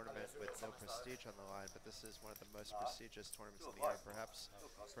buy-in tournament with no prestige on the line, but this is one of the most prestigious tournaments in the year, perhaps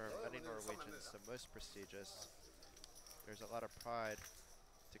for many Norwegians the most prestigious. There's a lot of pride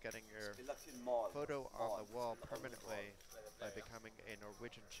to getting your photo on the wall permanently by becoming a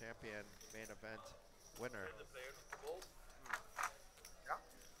Norwegian champion main event winner.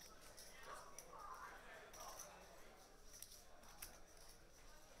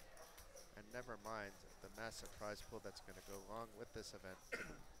 And never mind the massive prize pool that's going to go along with this event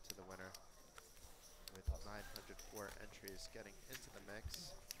to the winner, with 904 entries getting into the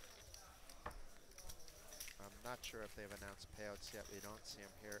mix. I'm not sure if they've announced payouts yet. We don't see them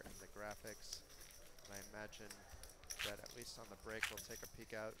here in the graphics. And I imagine that at least on the break we'll take a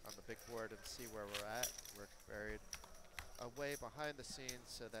peek out on the big board and see where we're at. We're buried away behind the scenes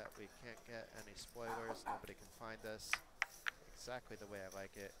so that we can't get any spoilers. Nobody can find us. Exactly the way I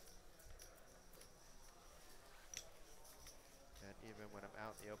like it. And even when I'm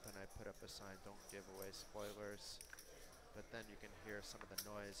out in the open, I put up a sign, "Don't give away spoilers." But then you can hear some of the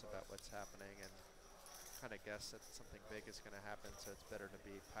noise about what's happening and kind of guess that something big is going to happen, so it's better to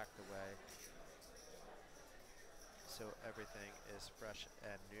be packed away so everything is fresh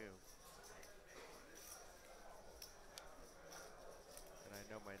and new. And I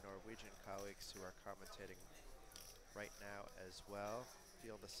know my Norwegian colleagues who are commentating right now as well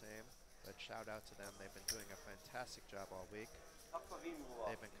feel the same, but shout out to them. They've been doing a fantastic job all week.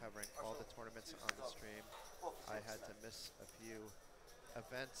 They've been covering all the tournaments on the stream. I had to miss a few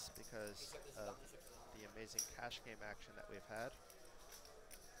events because of the amazing cash game action that we've had,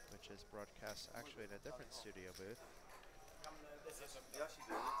 which is broadcast actually in a different studio booth.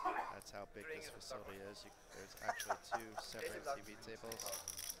 That's how big this facility is. There's actually 2 separate TV tables.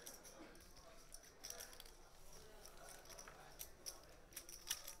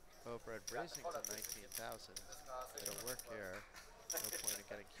 Overhead raising to 19,000. It'll work here. No point in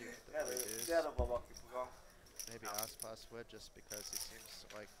getting cute with the reduce. Maybe Aspas would, just because he seems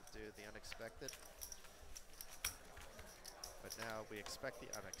to like to do the unexpected. But now we expect the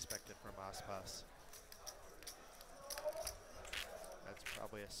unexpected from Aspas. That's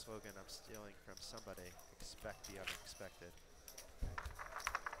probably a slogan I'm stealing from somebody. Expect the unexpected.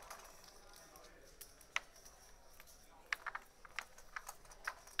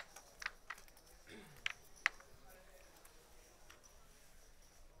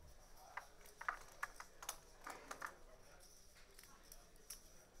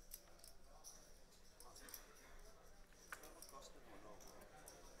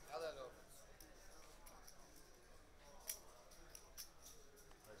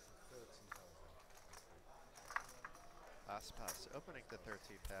 Aspas opening to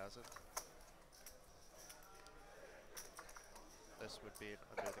 13,000. This would be an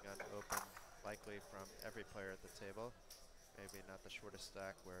under the gun open, likely from every player at the table. Maybe not the shortest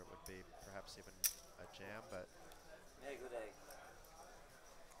stack where it would be perhaps even a jam, but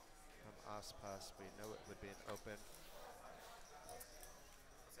from Aspas we know it would be an open.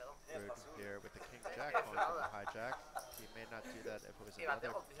 Rude here with the king jack calling from the hijack. He may not do that if it was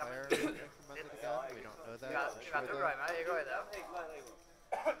another player coming from under the gun. We don't know that for sure though.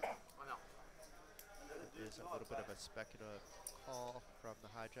 It is a little bit of a speculative call from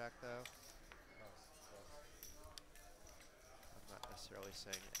the hijack though. I'm not necessarily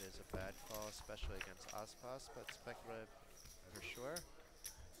saying it is a bad call, especially against Aspas, but speculative for sure.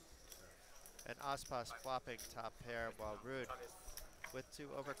 And Aspas flopping top pair while Rude with 2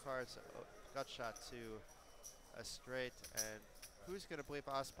 overcards, gut shot to a straight, and who's going to believe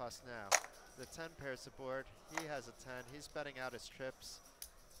Aspas now? The 10 pairs the board, he has a 10, he's betting out his trips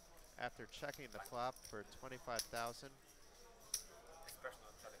after checking the flop for 25,000.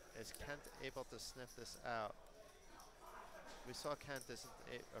 Is Kent able to sniff this out? We saw Kent isn't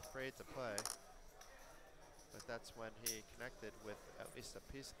afraid to play, but that's when he connected with at least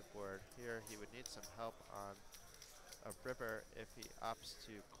a piece of the board. Here he would need some help on a river if he opts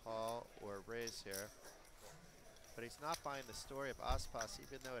to call or raise here. But he's not buying the story of Aspas,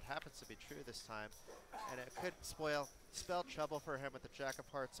 even though it happens to be true this time. And it could spell trouble for him with the jack of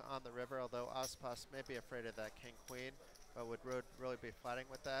hearts on the river, although Aspas may be afraid of that king-queen. But would Rode really be flatting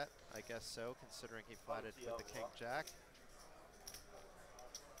with that? I guess so, considering he flatted with the king jack.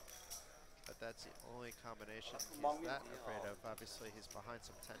 But that's the only combination he's that afraid of. Obviously, he's behind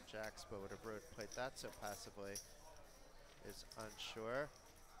some 10 jacks, but would have Rode played that so passively is unsure.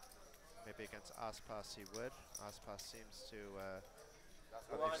 Maybe against Aspas he would. Aspas seems to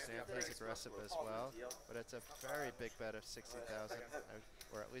understand he's aggressive as well. But it's a very big bet of 60,000,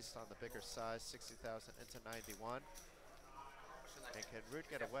 or at least on the bigger size, 60,000 into 91. And can Ruud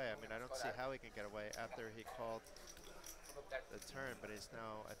get away? I mean, I don't see how he can get away after he called the turn, but he's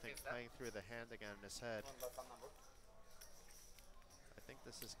now, I think, playing through the hand again in his head. I think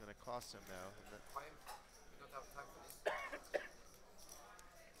this is going to cost him now.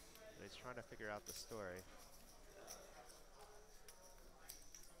 But he's trying to figure out the story.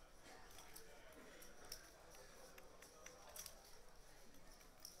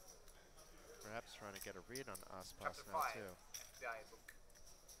 Perhaps trying to get a read on Aspas now too.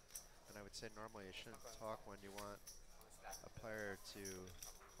 And I would say normally you shouldn't talk when you want a player to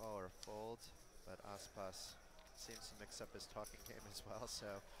call or fold, but Aspas seems to mix up his talking game as well, so.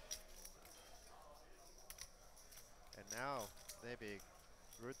 And now maybe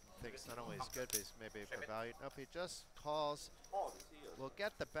Ruud thinks not only he's good, but he's maybe for value. Nope, he just calls. We'll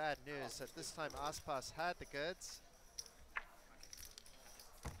get the bad news that this time Aspas had the goods.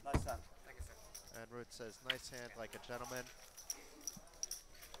 Nice hand. Thank you, sir. And Ruud says, nice hand like a gentleman.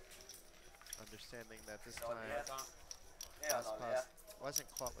 Understanding that this time Aspas wasn't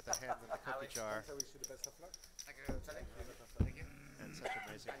caught with a hand in the cookie jar. I wish you the best of luck. Thank you, Charlie. Thank you. And such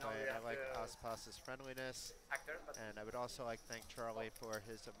amazing play. And I like Aspas's friendliness. Actor, but And I would also like to thank Charlie for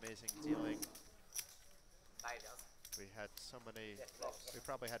his amazing dealing. We had so many, we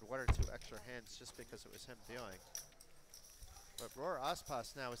probably had 1 or 2 extra hands just because it was him dealing. But Roar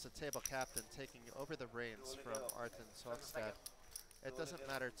Aspas now is the table captain, taking over the reins from Arten Solstad. It doesn't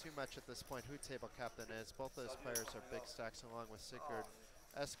matter too much at this point who table captain is. Both those players are big stacks along with Sigurd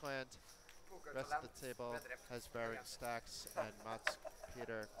Eskland. The rest of the table has varying stacks, and Mats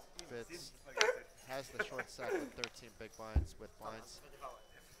Peter Bitz has the short stack with 13 big blinds, with blinds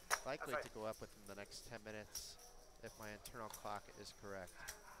likely to go up within the next 10 minutes if my internal clock is correct.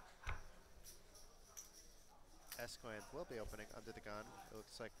 Eskland will be opening under the gun, it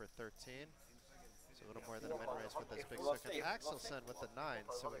looks like for 13. It's a little more than a min-raise with this big second. Axelsen with the 9,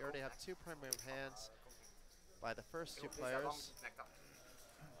 so we already have 2 premium hands by the first 2 players.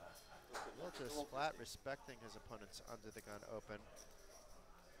 Will just flat respecting his opponent's under the gun open.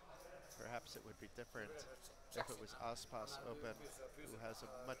 Perhaps it would be different if it was Aspas open, who has a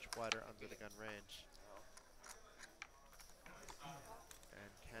much wider under the gun range.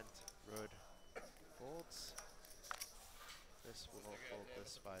 And Kent Ruud folds. This will fold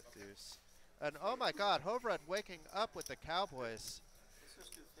this 5 deuce. And oh my god, Hovrud waking up with the Cowboys.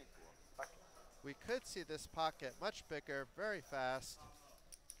 We could see this pocket much bigger, very fast.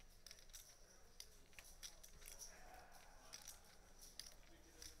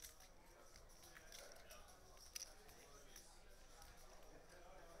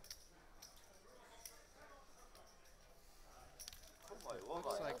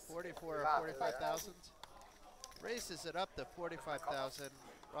 Looks like 44 or 45,000. Raises it up to 45,000.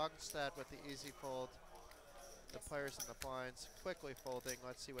 Rogstad with the easy fold. The players in the blinds quickly folding.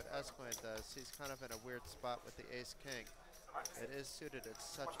 Let's see what Eskland does. He's kind of in a weird spot with the ace-king. It is suited. It's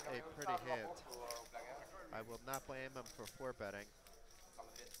such a pretty hand. I will not blame him for 4-betting.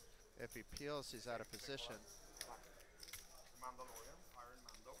 If he peels, he's out of position.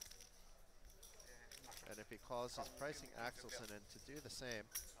 And if he calls, he's pricing Axelsen in to do the same.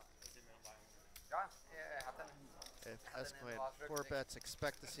 If Eskland 4-bets,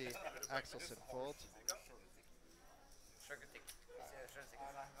 expect to see Axelsen fold. Ferdig.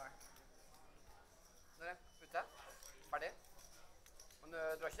 Men du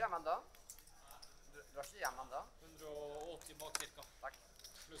er ikke hjemme enda? Du er ikke hjemme enda? 180 bak cirka. Takk.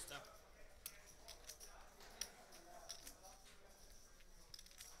 Pluss det.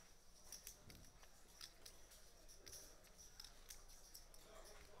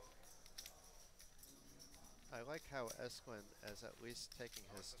 I like how Eskland is at least taking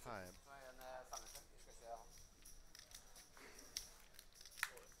his time.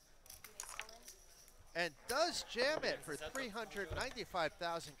 And does jam it for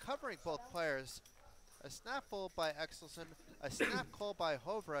 395,000, covering both players. A snap fold by Axelsen, a snap call by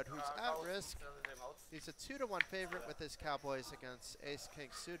Hovrud, who's at risk. He's a 2-to-1 favorite with his Cowboys against Ace-King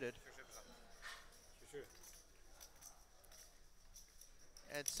suited.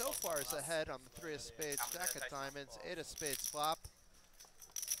 And so far is ahead on the 3 of spades, Jack of diamonds, 8 of spades flop.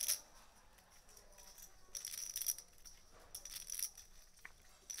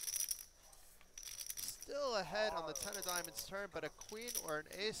 still ahead on the 10 of diamonds turn, but a queen or an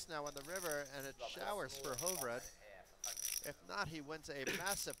ace now on the river, and it showers for Hovred. If not, he wins a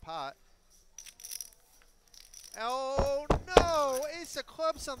massive pot. Oh no! Ace of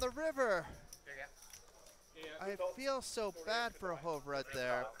clubs on the river. I feel so bad for Hovred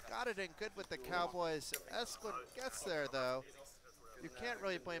there. Got it in good with the Cowboys. Esklund gets there though. You can't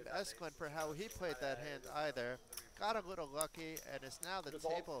really blame Esklund for how he played that hand either. Got a little lucky and is now the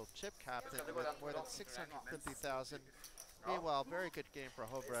table chip captain with more than 650,000. Meanwhile, very good game for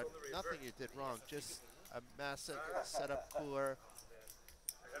Hovred. Nothing you did wrong, just a massive setup cooler,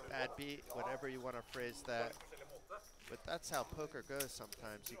 bad beat, whatever you want to phrase that. But that's how poker goes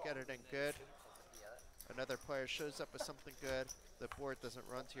sometimes. You get it in good, another player shows up with something good, the board doesn't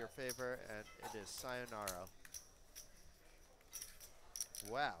run to your favor, and it is sayonara.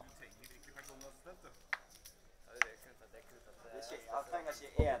 Wow. Han trenger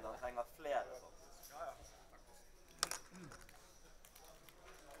ikke én, han trenger flere.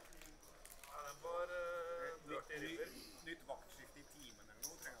 Nytt vaktskifte I timen eller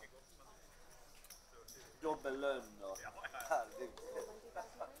noe trenger jeg godt, men Dobbel lønn og herregud.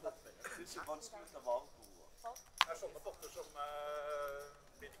 Det ikke vanskelig å ta vare på. Det sånne potter som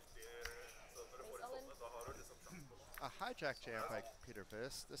blir riktig, så når du får en sånne, da har du liksom sjans på det. A hijack jam by Peter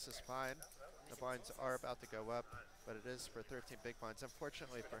Viss. This is fine. The blinds are about to go up, but it is for 13 big blinds.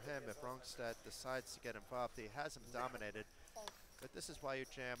 Unfortunately for him, if Rongstad decides to get involved, he has him dominated. But this is why you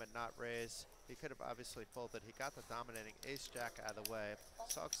jam and not raise. He could have obviously folded. He got the dominating ace-jack out of the way.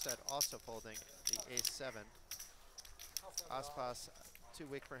 Sogstad also folding the ace-7. Aspas too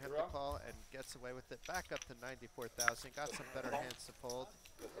weak for him to call and gets away with it. Back up to 94,000. Got some better hands to fold.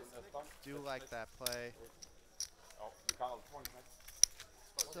 Do like that play.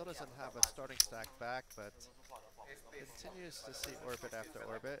 Still doesn't have a starting stack back, but continues to see orbit after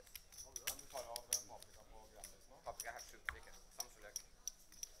orbit.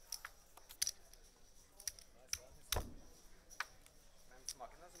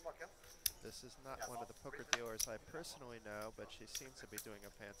 This is not one of the poker dealers I personally know, but she seems to be doing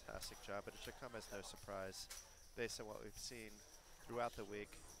a fantastic job, but it should come as no surprise based on what we've seen throughout the week.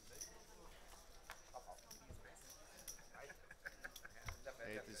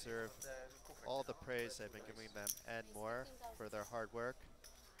 They deserve all the praise they've been giving them and more for their hard work.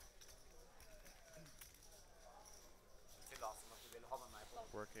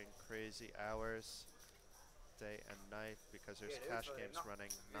 Working crazy hours, day and night, because there's cash games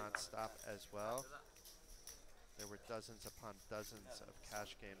running non-stop as well. There were dozens upon dozens of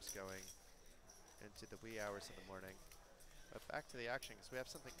cash games going into the wee hours of the morning. But back to the action, because we have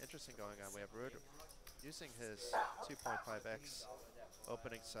something interesting going on. We have Ruud using his 2.5x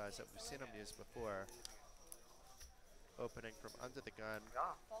opening size that we've seen him use before. Opening from under the gun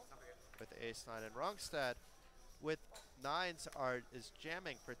with the ace-9, and Rongstad with nines is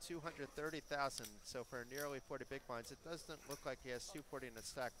jamming for 230,000. So for nearly 40 big blinds, it doesn't look like he has 240 in the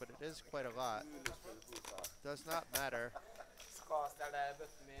stack, but it is quite a lot. Does not matter.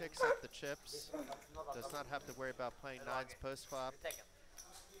 Picks up the chips. Does not have to worry about playing nines post flop.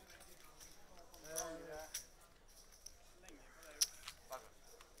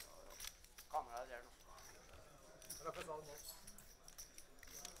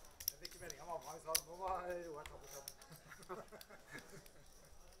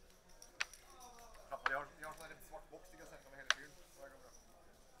 Vi har sånn en svart boks de kan sette over hele fyren, så det går bra.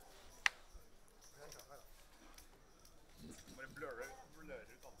 Bare blører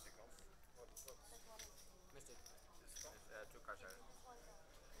ut ansiktet hans. Mister. Two cards here.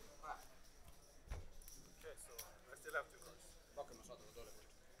 Okay, so I still have 2 cards. Bakken må satt det dårlig bort.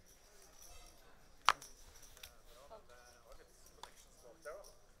 Har litt connections bak der da.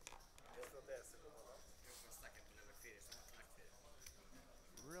 Så det ser på meg da.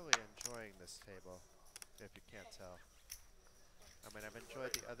 Really enjoying this table, if you can't tell. I mean, I've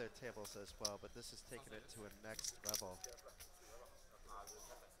enjoyed the other tables as well, but this has taken it to a next level.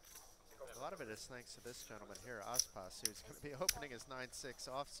 A lot of it is thanks to this gentleman here, Aspas, who's going to be opening his 9-6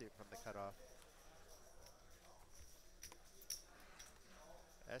 offsuit from the cutoff.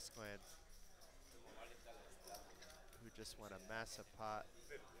 Esklund, who just won a massive pot,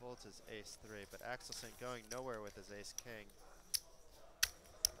 folds his ace-3, but Axelsen going nowhere with his ace-king.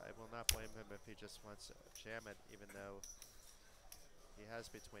 I will not blame him if he just wants to jam it, even though he has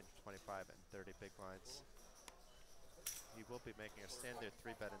between 25 and 30 big blinds. He will be making a standard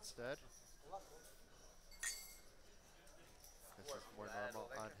 3-bet instead. This is more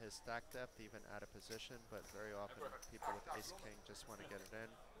normal on his stack depth, even out of position, but very often people with ace-king just want to get it in.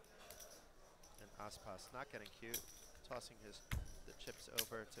 And Aspas not getting cute, tossing the chips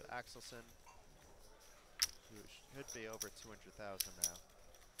over to Axelsen. should be over 200,000 now.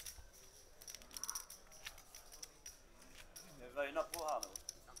 Vøyna på her nå.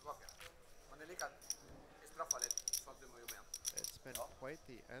 Han tilbake. Men jeg liker at jeg straffer litt, sånn at du må jobbe igjen. It's been quite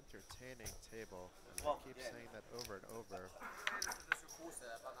the entertaining table, and I keep saying that over and over. Jeg synes du skal kose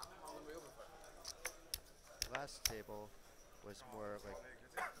bandet, men du må jobbe for det. The last table was more like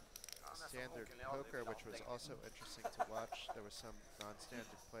standard poker, which was also interesting to watch. There were some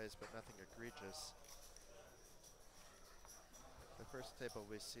non-standard plays, but nothing egregious. The first table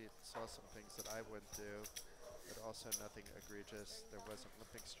we saw some things that I wouldn't do, but also nothing egregious. There was a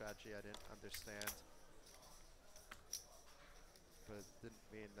limping strategy I didn't understand, but it didn't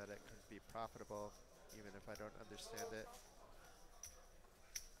mean that it couldn't be profitable, even if I don't understand it.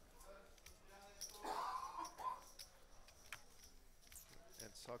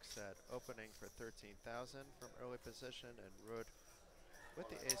 And Sogstad opening for 13,000 from early position, and Ruud with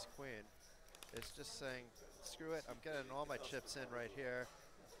the ace-queen is just saying, screw it, I'm getting all my chips in right here.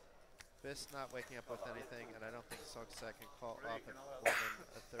 Biss not waking up with anything, and I don't think Sogstad can call off at more than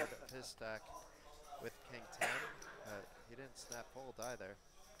a third of his stack with king 10. He didn't snap fold either.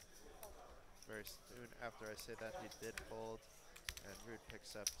 Very soon after I say that, he did fold, and Ruud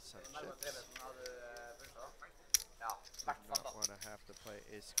picks up some chips. Did not want to have to play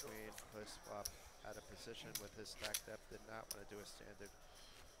ace-queen, post-flop out of position with his stack depth. Did not want to do a standard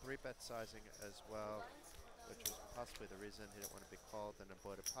 3-bet sizing as well, which was possibly the reason he didn't want to be called and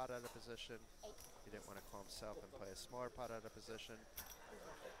avoid a pot out of position. He didn't want to call himself and play a smaller pot out of position.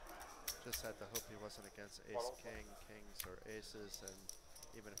 Just had to hope he wasn't against ace-king, kings, or aces, and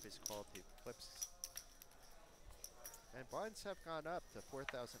even if he's called, he flips. And blinds have gone up to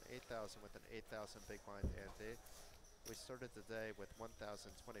 4,000, 8,000 with an 8,000 big blind ante. We started the day with 1,000,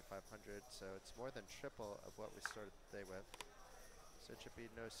 2,500, so it's more than triple of what we started the day with. So it should be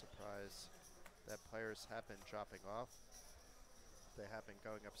no surprise that players have been dropping off. They have been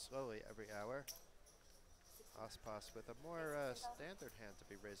going up slowly every hour. Ospas with a more standard hand to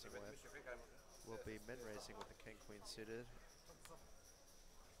be raising with will be min-raising with the king-queen suited. So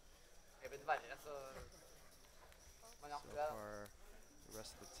far, the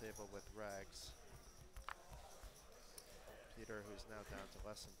rest of the table with rags. Peter, who's now down to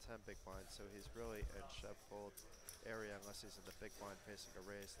less than 10 big blinds, so he's really in shove fold area unless he's in the big blind facing a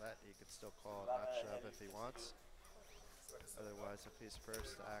raise. That he could still call, not shove if he wants. Otherwise, if he's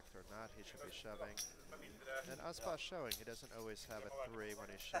first to act or not, he should be shoving. And Ospas showing. He doesn't always have a 3 when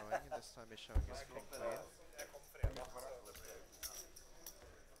he's showing, and this time he's showing his king queen.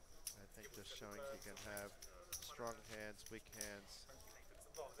 I think just showing he can have strong hands, weak hands,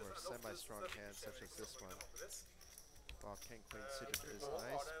 or semi-strong hands such as this one. While king queen suited is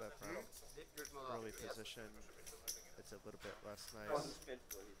nice, but from early position, it's a little bit less nice.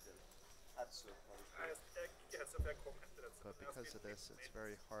 But because of this, it's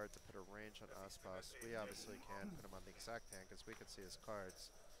very hard to put a range on Ospas. We obviously can put him on the exact hand because we can see his cards.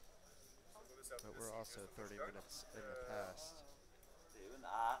 But we're also 30 minutes in the past.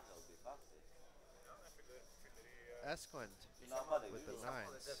 Esklund with the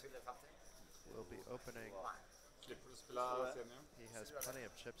 9s will be opening. He has plenty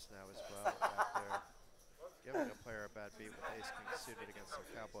of chips now as well after giving a player a bad beat with ace-king suited against some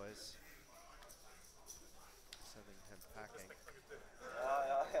cowboys. Sending him packing.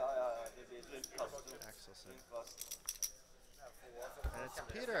 Axelson. And it's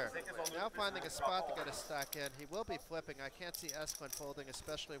Peter now finding a spot to get a stack in. He will be flipping. I can't see Esklund folding,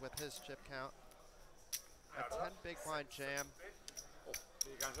 especially with his chip count. A 10 big blind jam.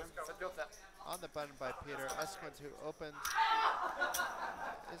 On the button by Peter. Esklund, who opened,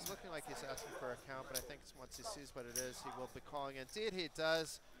 is looking like he's asking for a count, but I think once he sees what it is, he will be calling. Indeed, he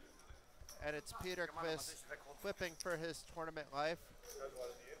does. And it's Peter Kvist flipping for his tournament life.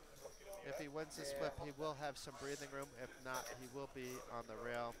 If he wins this flip, he will have some breathing room. If not, he will be on the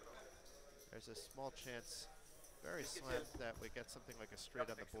rail. There's a small chance, very slim, that we get something like a straight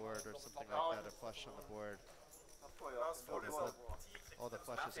on the board or something like that, a flush on the board. All the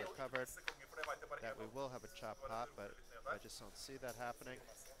flushes are covered. That we will have a chop pot, but I just don't see that happening.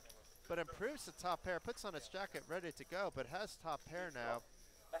 But improves the top pair, puts on its jacket ready to go, but has top pair now.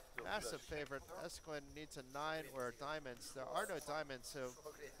 Massive favorite. Esklund needs a 9 or diamonds. There are no diamonds, so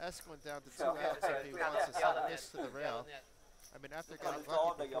Esklund down to 2 outs if he wants to send this to the rail. I mean, after getting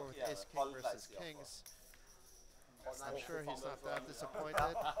lucky before with ace-king versus kings, I'm sure he's not that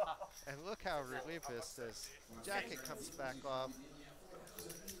disappointed. And look how relieved this is. Jacket comes back off.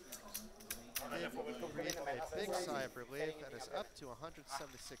 He breathed a big sigh of relief and is up to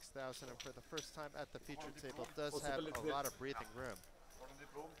 176,000, and for the first time at the feature table does have a lot of breathing room.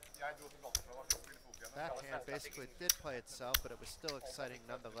 backhand basically did play itself, but it was still exciting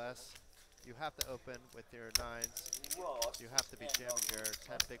nonetheless. You have to open with your nines. You have to be jamming your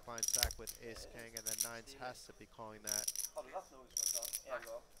 10 big blind stack with ace king, and then nines has to be calling that.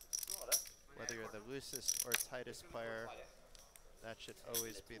 Whether you're the loosest or tightest player, that should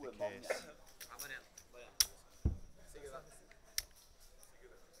always be the case.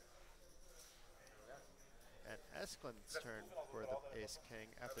 And Esklund's turn for the ace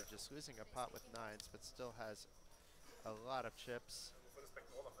king after just losing a pot with nines, but still has a lot of chips,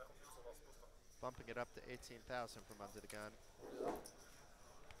 bumping it up to 18,000 from under the gun.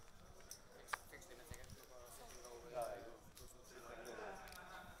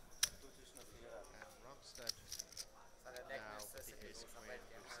 And Rungstad now with the ace queen.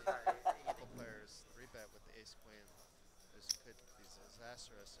 We've seen a couple players 3-bet with the ace queen. This could be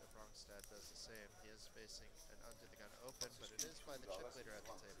disastrous if Rungstad does the same. He is facing an under the gun open, but it is by the chip leader at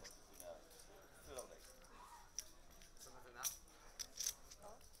the table.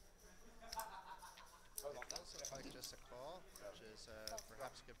 It does look like just a call, which is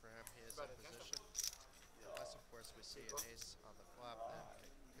perhaps good for him. He is in position. Unless, of course, we see an ace on the flop, then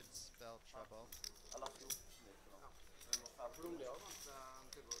it could spell trouble.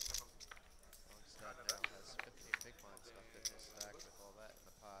 Longstad now has 15 big blinds left in his stack with all that in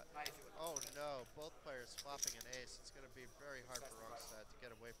the pot. Oh no, both players flopping an ace. It's going to be very hard for Longstad to get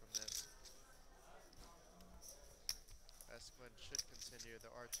away from this. Esklund should continue.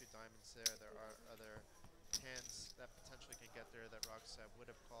 There are 2 diamonds there. There are other hands that potentially can get there that Rogstad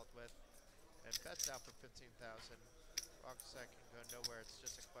would have called with. And bets out for 15,000. Rogstad can go nowhere. It's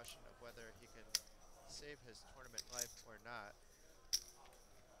just a question of whether he can save his tournament life or not.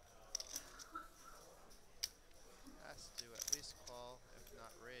 Has to at least call, if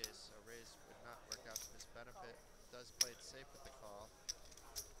not raise. A raise would not work out to his benefit. Does play it safe with the call.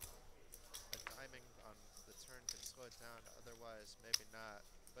 A diming on the turn can slow it down, otherwise maybe not.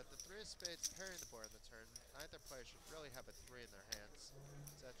 But the 3 of spades pairing the board on the turn, neither player should really have a 3 in their hands.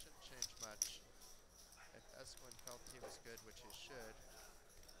 So that shouldn't change much. If Esklund felt he was good, which he should,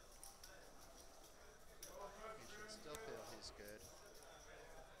 he should still feel he's good.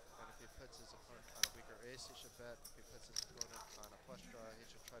 And if he puts his opponent on a weaker ace, he should bet. If he puts his opponent on a flush draw, he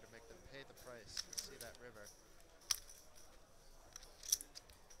should try to make them pay the price and see that river.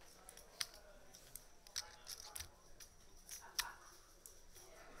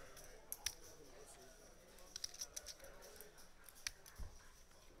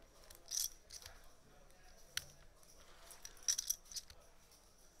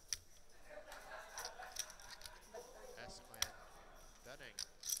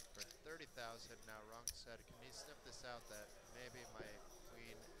 Now Rungstad, can he sniff this out that maybe my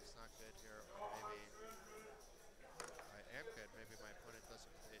queen is not good here, or maybe I am good, maybe my opponent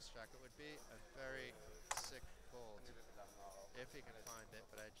doesn't with ace jack. It would be a very sick fold if he can find it,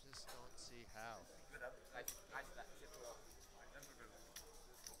 but I just don't see how. Because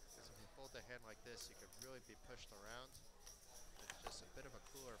if you fold a hand like this, you could really be pushed around. It's just a bit of a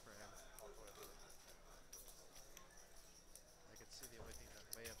cooler for him. I could see the only thing that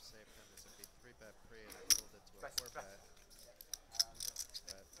may have saved him is if he 3-bet pre and I pulled it to a 4-bet.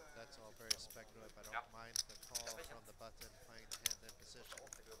 But that's all very speculative. I don't mind the call from the button, playing the hand in position,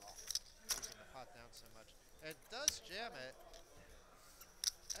 keeping the pot down so much. And does jam it.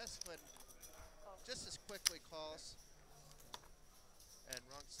 Esklund just as quickly calls. And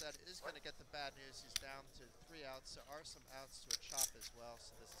Rungstad is going to get the bad news. He's down to 3 outs. There are some outs to a chop as well,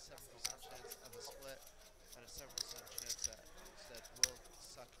 so there's a 7% chance of a split and a 7% chance that Rungstad will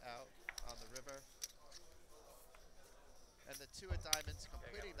suck out on the river. And the 2 of diamonds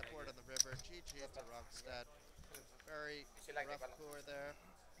completing the board on the river. GG to Rungstad. Very rough cooler there,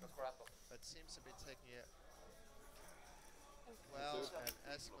 but seems to be taking it well. And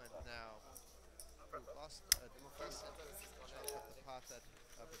Esklund now, who lost a decent chunk of the pot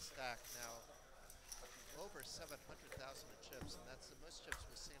of his stack, now over 700,000 in chips, and that's the most chips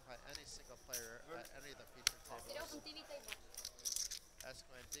we've seen by any single player at any of the featured tables.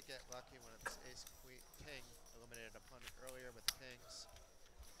 Esklund did get lucky when its ace king eliminated an opponent earlier with kings,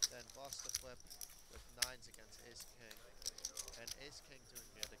 then lost the flip with 9s against ace king, and ace king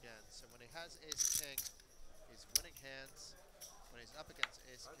doing it again. So when he has ace king, he's winning hands. When he's up against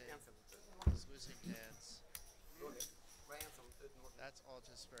ace king, he's losing hands. That's all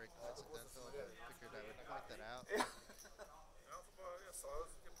just very coincidental. I figured I would point that out.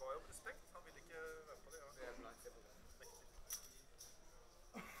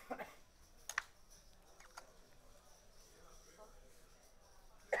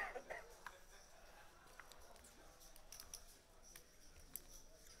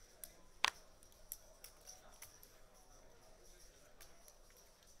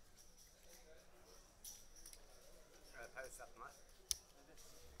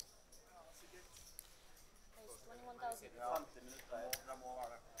 siden. 50 minutter. Det må være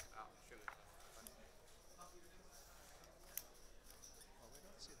det. Ja, 7 minutter. Well, we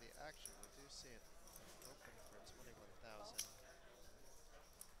don't see the action. We do see it open for 21,000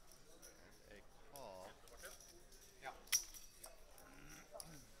 and a call. Ja.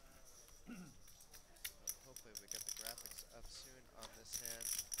 Hopefully we get the graphics up soon on this hand.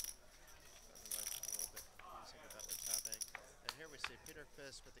 Otherwise it's a little bit confusing about what's happening. And here we see Peter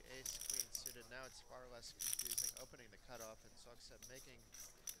Fist with the ace queen suited. Now it's far less confusing, opening the cutoff, and Sogstead making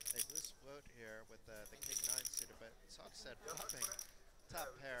a loose float here with the king 9 suited, but Sogstead flipping top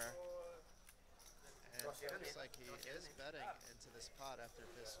pair. And it looks like he is betting into this pot after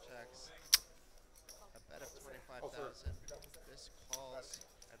Fist checks. A bet of 25,000. Fist calls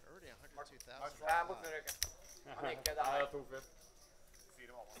and already 102,000. Bort med røyken. Han gikk det Nei, her. jeg tok det.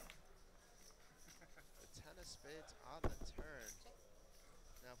 4 mann. The 10 of spades on the turn.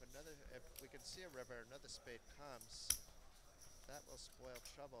 Now if we can see a river, another spade comes, that will spoil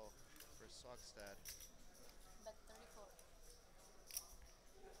trouble for Sogstead. Bet 34.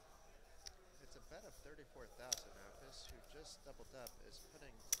 It's a bet of 34,000 now. Fist, who just doubled up, is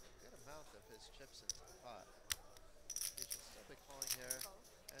putting a good amount of his chips into the pot. He should still be calling here,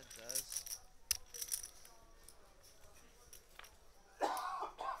 and does.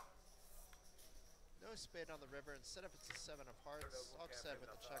 No spade on the river. Instead of it's a 7 of hearts, Sogstead with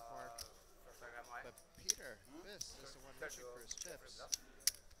the check mark. But Peter Fist is the one reaching for his chips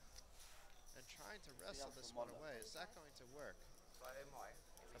and trying to wrestle this one away. Is that going to work? Så er det mai.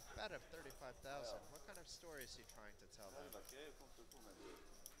 A bet of 35,000. What kind of story is he trying to tell them?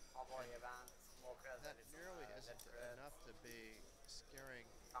 Hawaii-event, småkredder, That nearly isn't enough to be scaring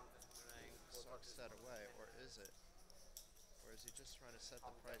Sogstead away, or is it? Or is he just trying to set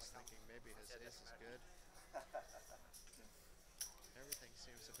the price thinking maybe his ace is good? Everything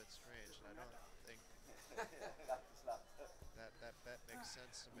seems a bit strange, and I don't think that bet makes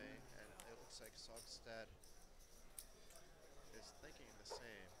sense to me, and it looks like Sogstead is thinking the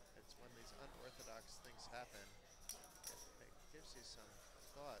same. It's when these unorthodox things happen, it gives you some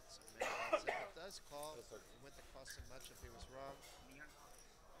thoughts. Maybe if it does call, it wouldn't cost him much if he was wrong.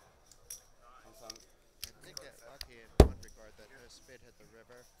 I did get lucky in one regard that no spade hit the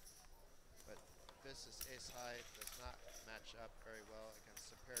river, but this is ace high, does not match up very well against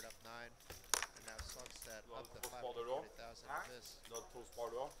the paired up 9, and now Sogstead up to 540,000 of this. Du hadde 2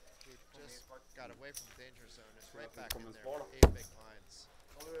 spar du også? Who just got away from the danger zone is right back in there Spar, with 8 big blinds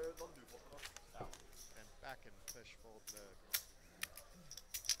and back in push fold mode.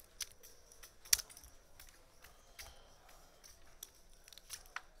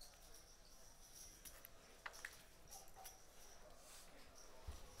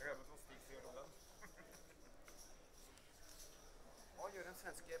 Jeg glemmer sånn Stig sier om den. Hva gjør en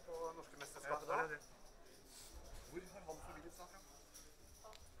svenske på norske mesterskapet da? Hvor har han forvillet seg fra?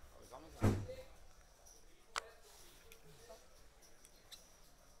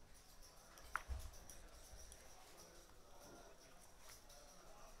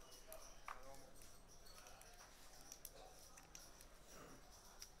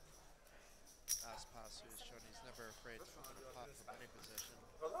 Aspas, who has shown he's never afraid to open a pot from any position,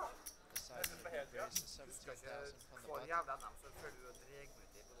 Hva da? decides that he raises Du skal 17,000 ikke from the få en button. jævla dem, så føler du at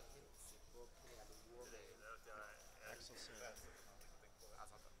regelmessig både helsike og prelo og det. Axelson Ja,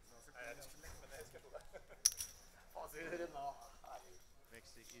 sant det. Jeg er ikke lenge, men jeg husker det. Faen, så gjør det nå.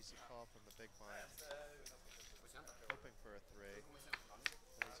 makes the easy call from the big blind, Hvor kjent da? hoping for a 3,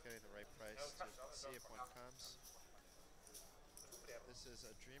 but he's getting the right price to see if one comes. This is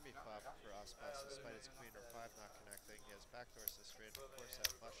a dreamy flop for Aspas, despite his queen or 5 not connecting. He has backdoors to straight, and of course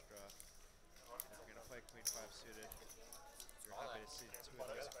that flush draw. If you're going to play queen 5 suited, you're happy to see 2 of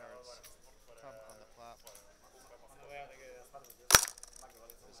those cards come on the flop.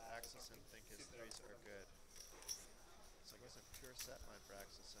 Does Axelson think his 3s are good? So it wasn't pure set line for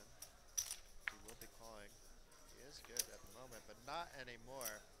Axelson. He will be calling. He is good at the moment, but not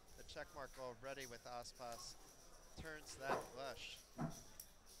anymore. The check mark already with Aspas turns that flush.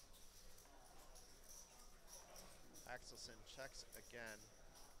 Axelson checks again,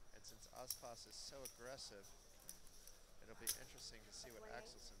 and since Aspas is so aggressive, it'll be interesting to see what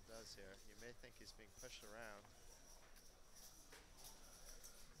Axelson does here. You may think he's being pushed around.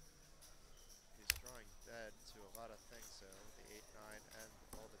 He's drawing dead to a lot of things though, with the 8-9 and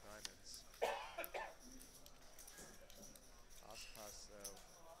all the diamonds. Aspas though,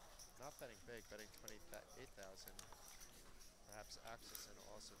 not betting big, betting 28,000. Perhaps Axelson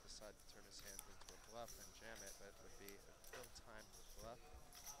will also decide to turn his hand into a bluff and jam it, but it would be a ill-timed bluff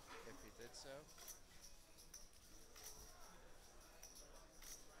if he did so.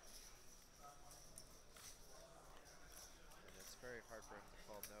 hard for him to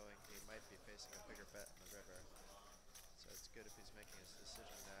call knowing he might be facing a bigger bet in the river. So it's good if he's making his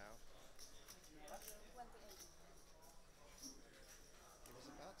decision now. 28. He was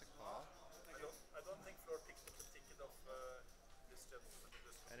about to call. I don't think Floor picked up the ticket of this gentleman.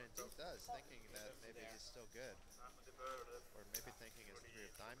 And indeed does, thinking that maybe he's still good. Or maybe thinking his 3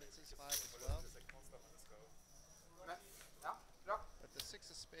 of diamonds is 5 as well. But the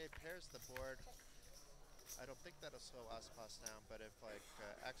 6 of spade pairs the board. I don't think that'll slow Aspas down, but if like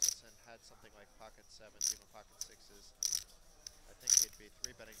Axelson had something like pocket 7s, even pocket 6s, I think he'd be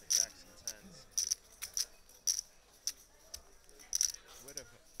 3-betting the jacks and 10s. Would have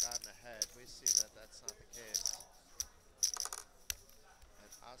gotten ahead. We see that that's not the case.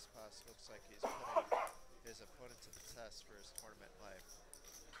 And Aspas looks like he's putting his opponent to the test for his tournament life.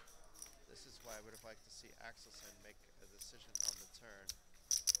 This is why I would have liked to see Axelson make a decision on the turn.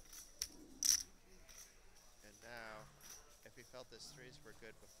 And now, if he felt his 3s were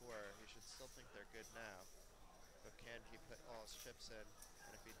good before, he should still think they're good now. But can he put all his chips in?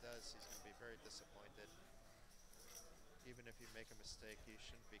 And if he does, he's going to be very disappointed. Even if you make a mistake, you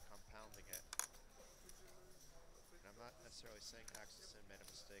shouldn't be compounding it. And I'm not necessarily saying Axelson made a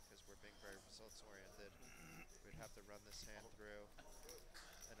mistake because we're being very results oriented. We'd have to run this hand through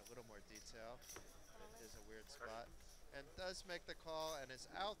in a little more detail. It is a weird spot. And does make the call and is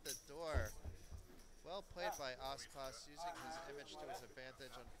out the door. Well played by Aspas, using his image to his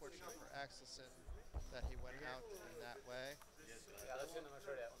advantage. Unfortunate for Axelson that he went out in that way.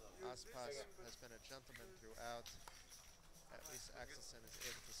 Aspas has been a gentleman throughout. At least Axelson is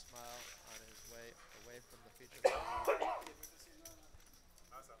able to smile on his way away from the feature table,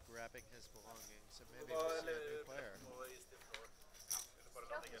 grabbing his belongings, and maybe we'll see a new player.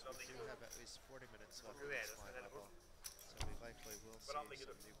 We do have at least 40 minutes left in this line level, so we likely will see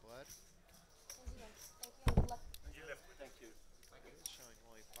some new blood. Thank you. It is showing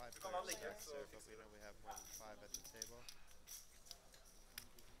only 5 players stacks there, but we know we have more than 5 at the table.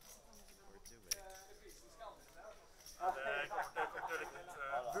 Or do we?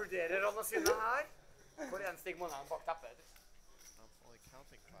 Vurderer han å synne her? For en stig måneden bak teppet. I'm only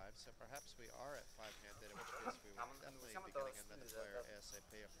counting 5, so perhaps we are at 5-handed, in which case we will definitely be getting another player ASAP,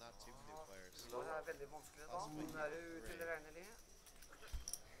 if not 2 new players. Det er veldig vanskelig da. Nå er det utilregnelig. Which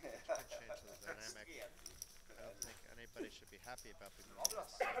could change the dynamic. I don't think anybody should be happy about being lost. Ja,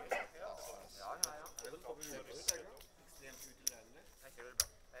 ja, ja. Det er ikke veldig bra.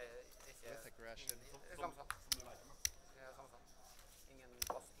 With aggression. Samsett. Ingen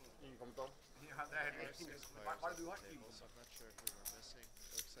pass, ingen kommentar. Ja, det er There are 6 players at the table, so I'm not sure who we're missing. It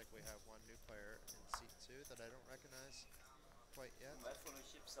looks like we have 1 new player in seat 2 that I don't recognize quite yet. Må jeg få noen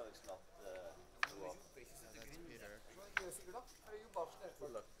chips her snart? That's Peter. Sikkert da. Er det jobba for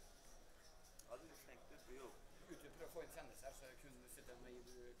dere? Ja, du er flink, du på jobb. Ute for å få inn kjendiser, så kunne du sitte med i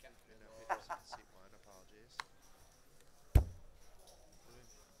Kent. No, Peter's in seat 1, apologies.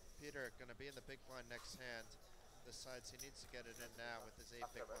 Peter going to be in the big blind next hand. Decides he needs to get it in now with his 8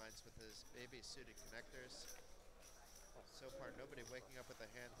 big blinds with his baby suited connectors. So far, nobody waking up with a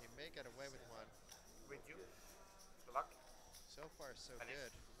hand. He may get away with one. With you. Good luck. So far, so good.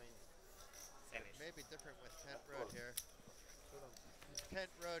 It may be different with Kent Road here.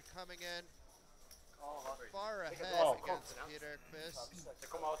 Kent Road coming in far ahead against Peter Kvist.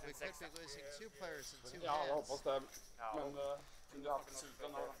 We could be losing 2 players in 2 hands.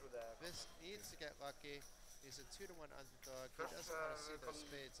 Kvist needs to get lucky. He's a 2-1 underdog. He doesn't want to see those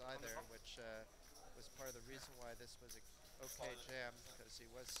spades either, which was part of the reason why this was a okay jam, because he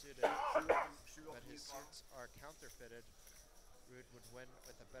was suited, but his suits are counterfeited. Ruud would win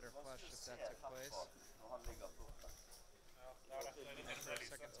with a better flush if that took place. For the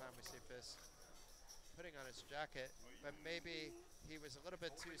second time we see Kvist putting on his jacket, but maybe he was a little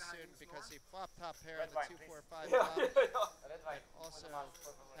bit too soon because he flopped top pair on the 2-4-5 flop, and also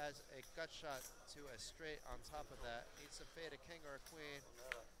has a gut shot to a straight on top of that. Needs to fade a king or a queen.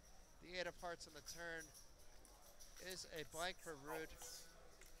 The 8 of hearts on the turn is a blank for Ruud.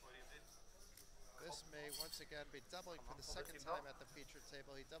 This may once again be doubling for the second time at the feature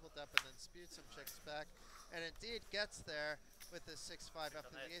table. He doubled up and then spewed some chicks back, and indeed gets there with the 6-5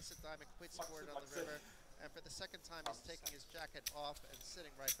 after the ace of diamond quits the board on the river. And for the second time, he's taking his jacket off and sitting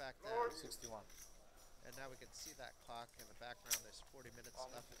right back down. 61. And now we can see that clock in the background. There's 40 minutes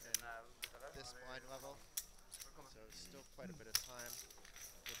left in this blind level, so still quite a bit of time.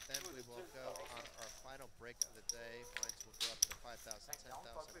 But then we will go on our final break of the day. Blinds will go up to 5,000, 10,000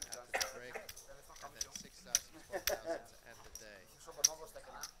 after the break, and then 6,000, 12,000 to end the day.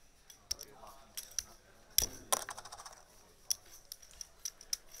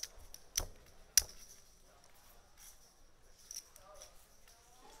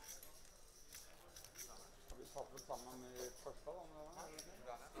 vel sammen i første, da, med det?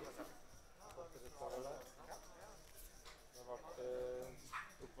 Rett over der. Det har vært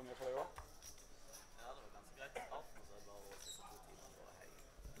opp og ned for deg også? Ja, det var ganske greit i starten, og så er det bare å siste 2 timer og hei.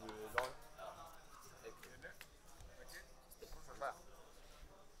 Du i dag? Ja.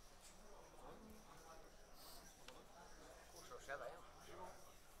 Hvor skjer det, ja?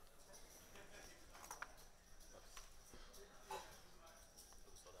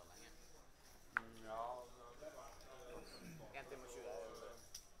 Du står der lenge. Ja, 1 time og 20.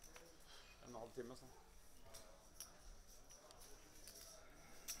 en halv time, så.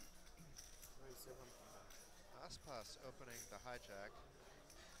 Aspas opening the hijack.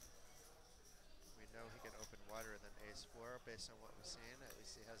 We know he can open wider than ace-4 based on what we've seen. At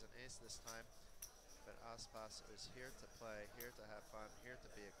least he has an ace this time. But Aspas is here to play, here to have fun, here to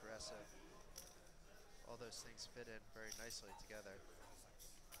be aggressive. All those things fit in very nicely together.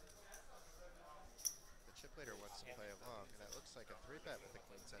 The chip leader wants to play along, and that looks like a 3-bet with the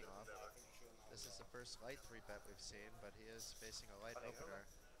queen 10 off. This is the first light 3-bet we've seen, but he is facing a light opener.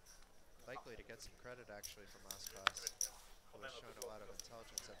 Likely to get some credit actually from Aspas, who has shown a lot of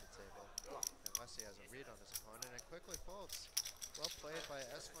intelligence at the table, unless he has a read on his opponent, and quickly folds. Well played by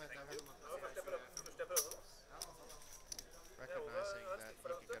Esklund, recognizing that he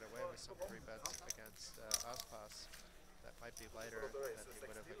can get away with some 3-bets against Aspas. That might be lighter than he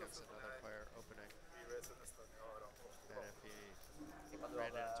would have against another player opening. And if he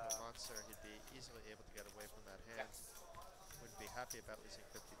ran it into a monster, he'd be easily able to get away from that hand. Wouldn't be happy about losing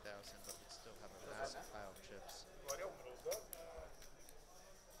 50,000, but would still have a massive pile of chips.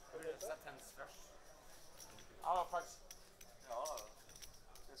 Set hands først. Ja, faktisk. Ja,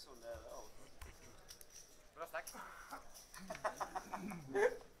 det er sånn det er. Bra stakk.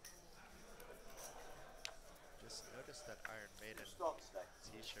 Just noticed that Iron Maiden Startstack.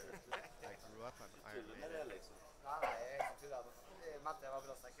 t-shirt. I grew up on Iron Tuller med det, Maiden. liksom. Nei, jeg trodde at jeg mente det var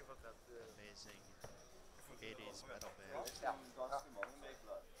bra stakk i forhold til at Amazing 80s metal band. Ja. Ganske mange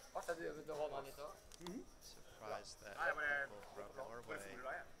megler. Artig at du begynte å holde han litt også. Surprised that people from Norway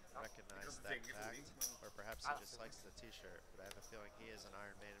recognize that fact, or perhaps he just likes the t-shirt, but I have a feeling he is an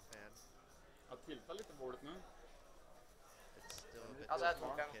Iron Maiden fan. Jeg tilfeller litt vålet nå. It's still a bit Also, I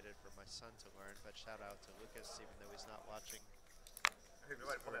told him. complicated for my son to learn, but shout out to Lucas, even though he's not watching. He's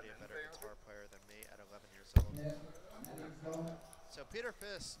already a better guitar player than me at 11 years old. So Peter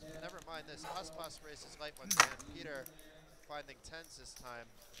Fist, never mind this. Aspas races light once again. Peter finding 10s this time,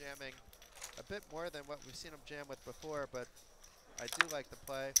 jamming a bit more than what we've seen him jam with before, but I do like the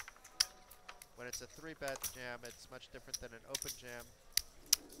play. When it's a 3-bet jam, it's much different than an open jam.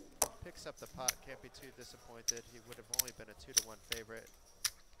 Picks up the pot, can't be too disappointed. He would have only been a 2-1 favorite.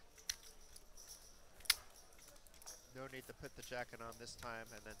 No need to put the jacket on this time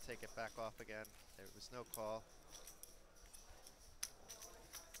and then take it back off again. There was no call.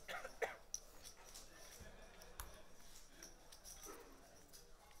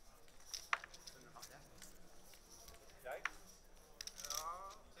 Jeg? Ja,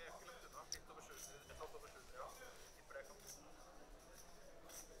 det er ikke langt unna. Litt over 7, et halvt over 7, ja. Tipper det kan.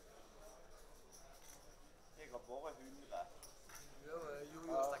 Jeg har bare 100.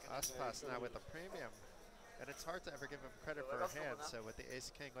 Aspas now with a premium. And it's hard to ever give him credit for a hand, so with the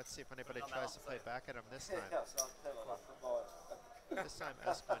ace-king, let's see if anybody tries to play back at him this time. Ja, sant. Det var nesten bare. This time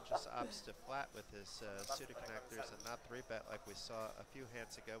Esklund just opts to flat with his suited connectors and not 3-bet like we saw a few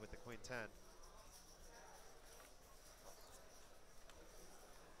hands ago with the queen 10.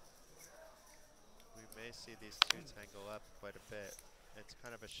 We may see these two tangle up quite a bit. It's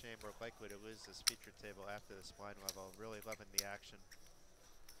kind of a shame we're likely to lose this feature table after this blind level. Really loving the action.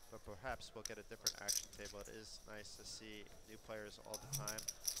 But perhaps we'll get a different action table. It is nice to see new players all the time.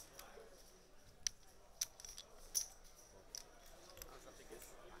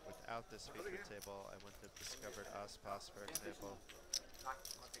 Without this feature table, I wouldn't have discovered Aspas, for example.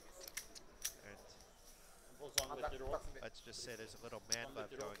 And let's just say there's a little man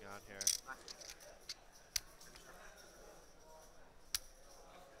love going on here.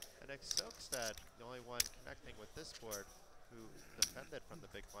 And Exilkstad, the only one connecting with this board, who defended from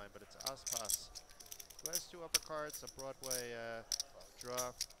the big blind, but it's Aspas, who has 2 uppercards, a Broadway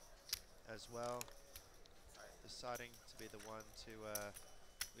draw as well, deciding to be the one to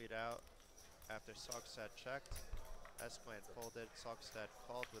lead out after Sogstad checked. Esklund folded, Sogstad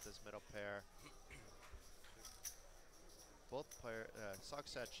called with his middle pair. Both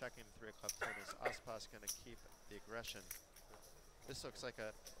Sogstad checking the 3 of club turn. Is Aspas going to keep the aggression? This looks like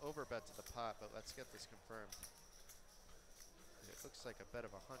an overbet to the pot, but let's get this confirmed. It looks like a bet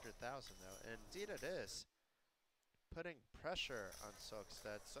of 100,000 though, and indeed it is. Putting pressure on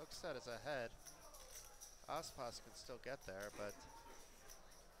Sogstad. Sogstad is ahead. Aspas can still get there, but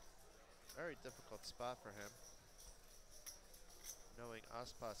very difficult spot for him, knowing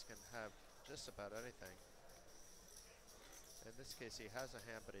Aspas can have just about anything. In this case, he has a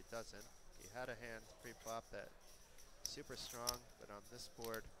hand, but he doesn't. He had a hand pre-flop that super strong, but on this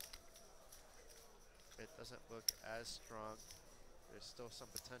board, it doesn't look as strong. There's still some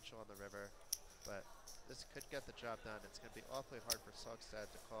potential on the river, but this could get the job done. It's going to be awfully hard for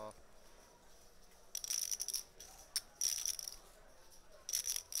Sogstad to call.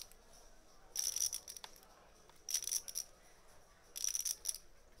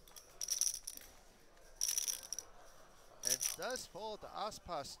 And does fold to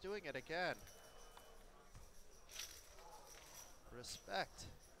Aspas, doing it again. Respect.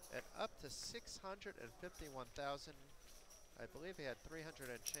 And up to 651,000. I believe he had 300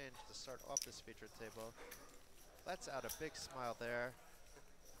 and change to start off this feature table. Lets out a big smile there.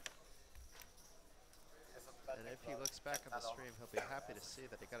 And if he looks back on the stream, he'll be happy to see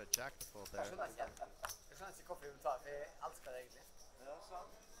that he got a jack to fold there. Jeg skjønner ikke hvorfor vi tar, for jeg elsker det egentlig.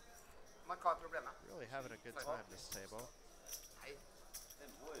 Men hva er problemet? Really having a good time this table.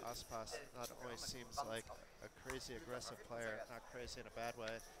 Aspas not only seems like a crazy aggressive player, not crazy in a bad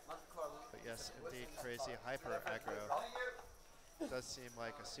way, but yes, indeed crazy hyper aggro. Does seem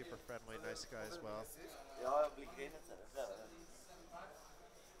like a super friendly, nice guy as well.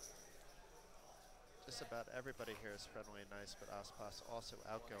 Just about everybody here is friendly and nice, but Aspas also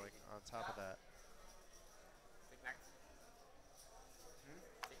outgoing on top of that.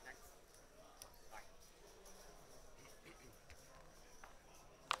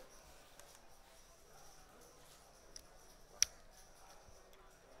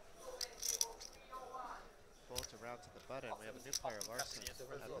 Bolt around to the button. We have a new player, Larson, at the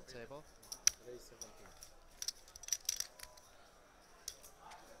table.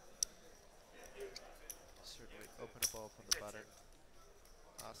 Certainly openable from the button.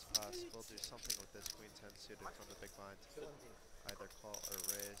 Aspas will do something with this queen 10 suited from the big blind. Either call or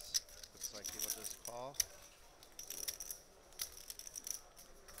raise. Looks like he will just call.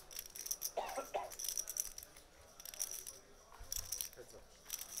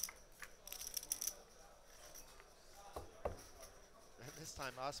 And this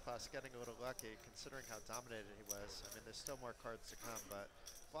time Aspas getting a little lucky considering how dominated he was. I mean, there's still more cards to come, but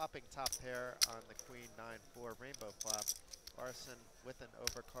flopping top pair on the queen 9-4 rainbow flop. Larson with an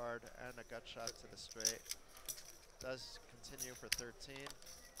overcard and a gut shot to the straight. Does continue for 13.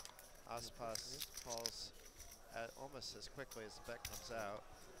 Aspas calls at almost as quickly as the bet comes out.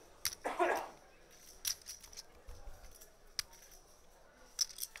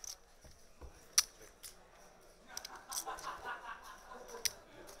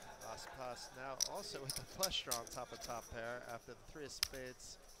 Aspas now also with the flush draw on top of top pair after the 3 of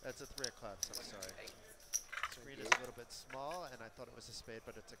spades. That's a 3 of clubs, I'm sorry. Screen is a little bit small, and I thought it was a spade,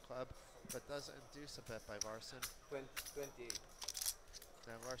 but it's a club. But does induce a bet by Larson. 28.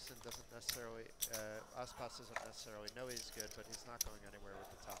 Now Larson doesn't necessarily, Aspas doesn't necessarily know he's good, but he's not going anywhere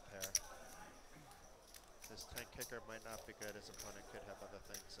with the top pair. This 10 kicker might not be good. His opponent could have other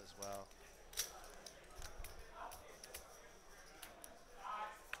things as well.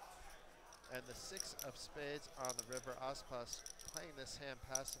 And the 6 of spades on the river. Aspas playing this hand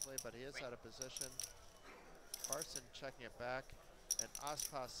passively, but he is out of position. Larson checking it back, and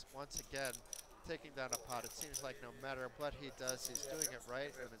Aspas once again taking down a pot. It seems like no matter what he does, he's doing it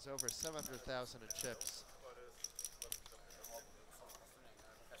right, and it's over 700,000 in chips.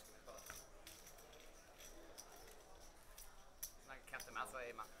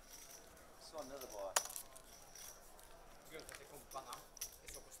 Sånn er det bare. Grunnen til at jeg kom på banen, jeg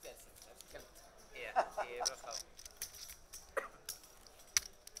så på stedsenteret. I Bratislava.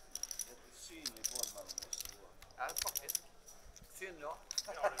 Det er et usynlig bånd mellom oss to. Ja, faktisk. Synlig også.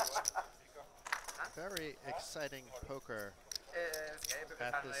 Very exciting poker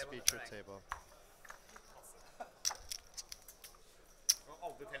at this feature table.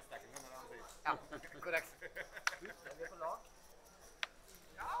 Aldri teststacken når han sier. Ja, korrekt.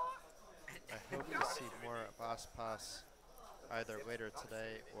 I hope to see more of Aspas either later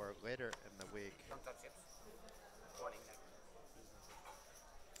today or later in the week. Don't touch it. Warning there.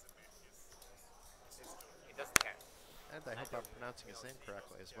 He doesn't care. And I hope I'm pronouncing his name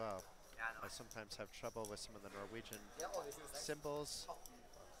correctly as well. Yeah, I know. I sometimes have trouble with some of the Norwegian symbols.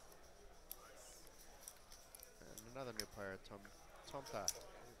 And another new player, Tomta.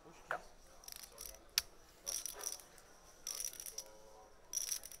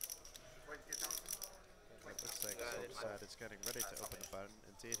 It looks like Solstad is getting ready to open the button.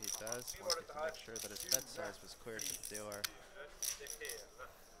 Indeed he does, wanting to make sure that his bet size was clear to the dealer.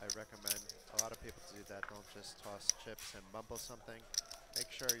 I recommend a lot of people to do that. Don't just toss chips and mumble something. Make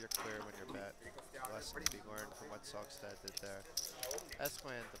sure you're clear when you bet. Lesson to be learned from what Sogstad did there.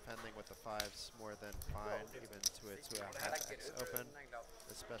 Esquand defending with the fives more than fine, even to a 2.5x open,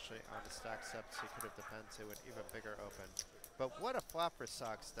 especially on the stack steps. He could have defended to an even bigger open. But what a flop for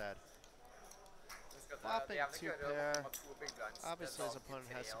Sogstad. Flopping 2-pair. Obviously his opponent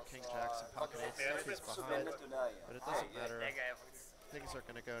has some king jacks and pocket eights stuff he's behind, but it doesn't matter. Things are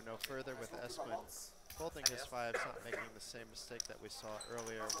going to go no further with Esquand folding his fives, not making the same mistake that we saw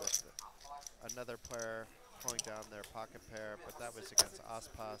earlier with another player pulling down their pocket pair, but that was against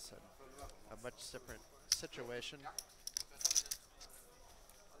Aspas and a much different situation.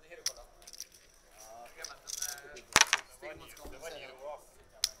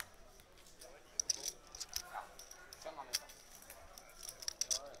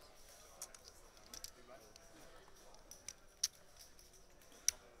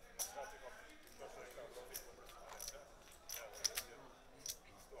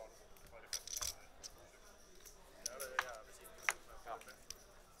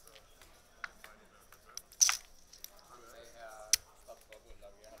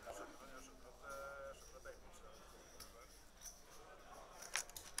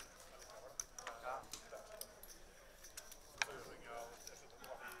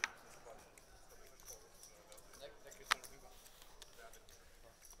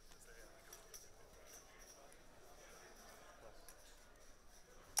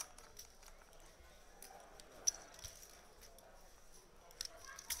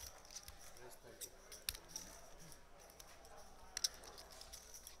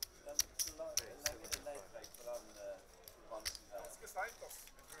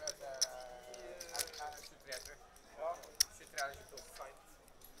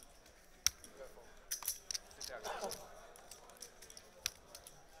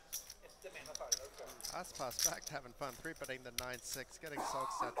 Aspas back to having fun, 3-betting the 9-6, getting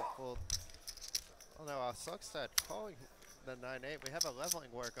Sogstad to fold. Oh no, Sogstad calling the 9-8. We have a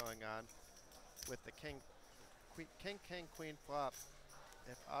leveling war going on with the king, queen flop.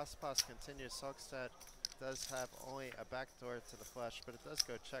 If Aspas continues, Sogstad does have only a backdoor to the flush, but it does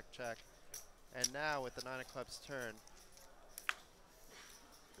go check, check. And now with the 9 of clubs turn,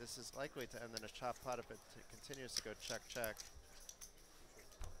 this is likely to end in a chop pot if it continues to go check, check.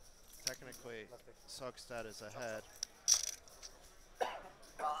 Technically, Sogstad is ahead.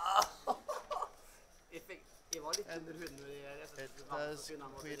 And it does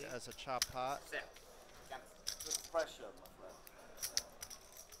complete as a chop pot. Pressure, my friend.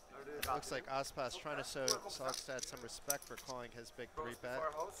 It looks like Aspas trying to show Sogstad some respect for calling his big 3-bet.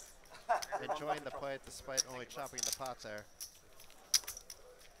 Enjoying the play despite only chopping the pot there.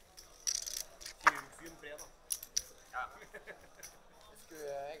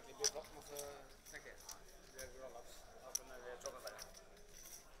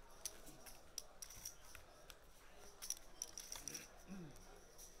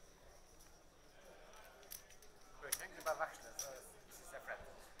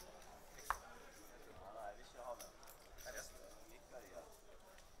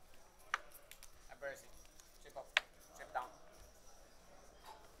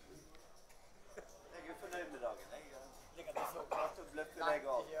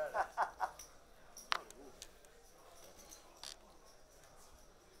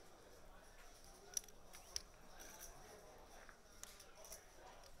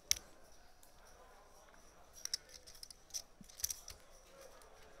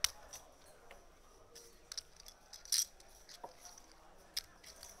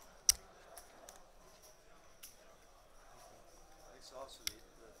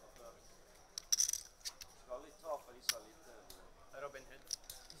 Robin Hood.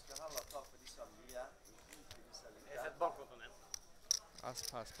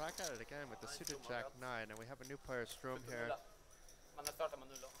 Aspas back at it again with the suited Jack 9, and we have a new player, Strom, here.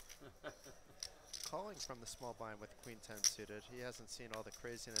 Calling from the small blind with Queen 10 suited. He hasn't seen all the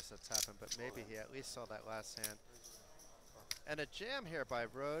craziness that's happened, but maybe he at least saw that last hand. And a jam here by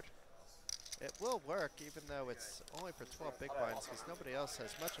Rode. It will work, even though it's only for 12 big blinds, because nobody else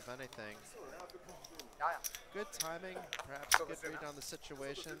has much of anything. Good timing, perhaps a good read on the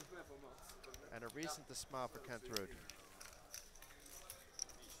situation, and a reason to smile for Kent Ruud.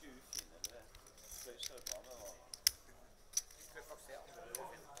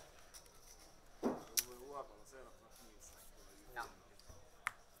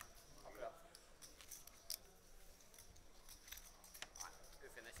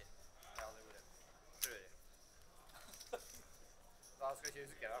 Da skal jeg ikke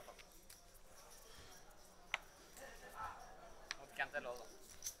huske det i hvert fall. Mot Kent eller da.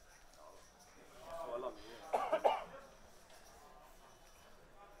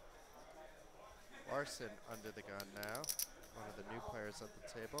 Larson under the gun now, one of the new players at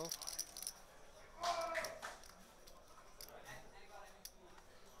the table.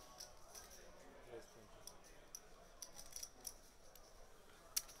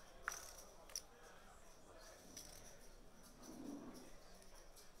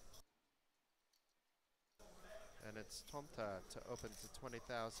 And it's Tomta to open to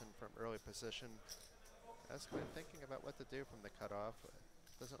 20,000 from early position. Esquin thinking about what to do from the cutoff.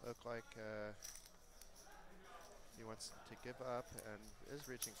 Doesn't look like he wants to give up and is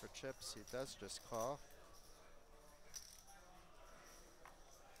reaching for chips. He does just call.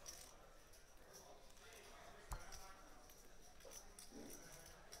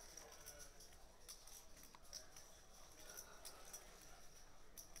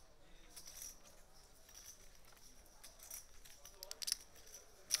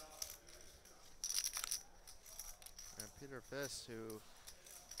 And Peter Viss, who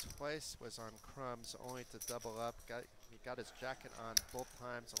twice was on crumbs, only to double up. He got his jacket on both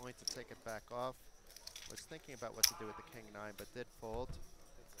times, only to take it back off. Was thinking about what to do with the king nine, but did fold.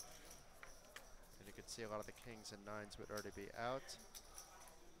 And you could see a lot of the kings and nines would already be out.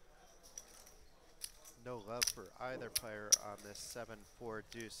 No love for either player on this 7-4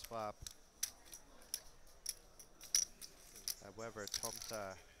 deuce flop. However,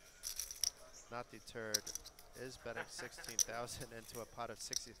 Tomta, not deterred, is betting 16,000 into a pot of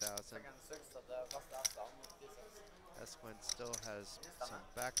 60,000. Esquin still has some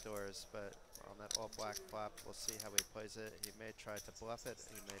backdoors, but on that all-black flop, we'll see how he plays it. He may try to bluff it.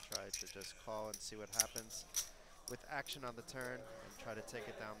 He may try to just call and see what happens with action on the turn and try to take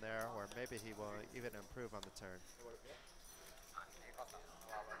it down there, or maybe he will even improve on the turn.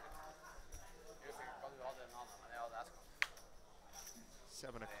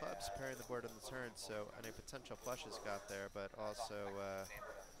 Seven of clubs pairing the board on the turn, so any potential flushes got there, but also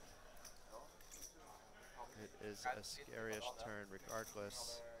it is a scary-ish turn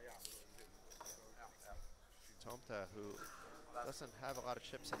regardless. Tomta, who doesn't have a lot of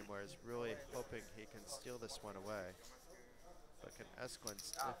chips anymore, is really hoping he can steal this one away. But can Esquin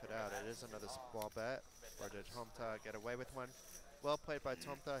sniff it out? It is another small bet, or did Tomta get away with one? Well played by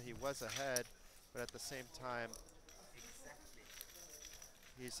Tomta. He was ahead, but at the same time,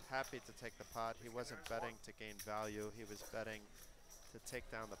 he's happy to take the pot. He wasn't betting to gain value. He was betting to take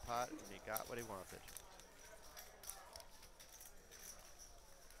down the pot, and he got what he wanted.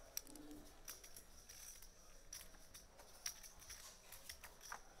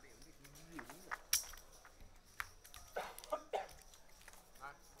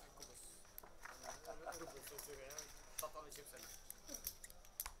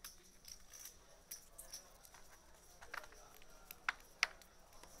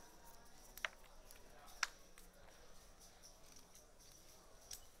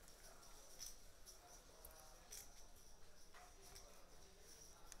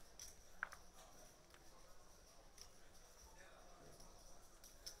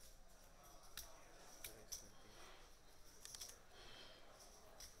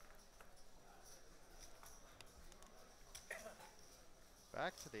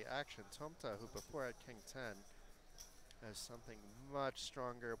 Back to the action. Tomta, who before had king 10, has something much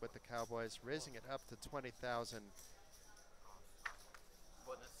stronger with the Cowboys, raising it up to 20,000.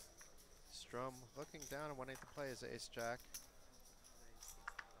 Strum looking down and wanting to play his ace-jack.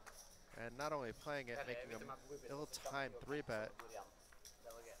 And not only playing it, making an ill-timed 3-bet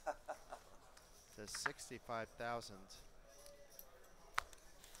to 65,000.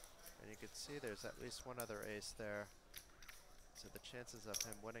 And you can see there's at least one other ace there. So the chances of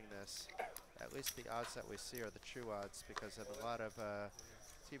him winning this, at least the odds that we see are the true odds, because of a lot of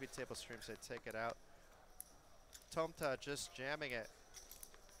TV table streams, they take it out. Tomta just jamming it.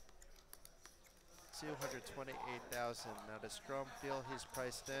 228,000. Now does Strom feel he's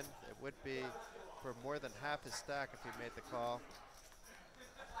priced in? It would be for more than half his stack if he made the call.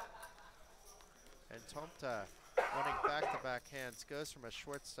 And Tomta, running back-to-back hands, goes from a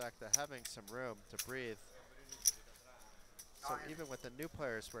short stack to having some room to breathe. So even with the new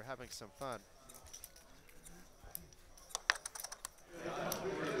players, we're having some fun.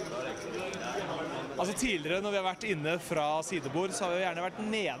 Altså tidligere når vi har vært inne fra sidebord, så har vi gjerne vært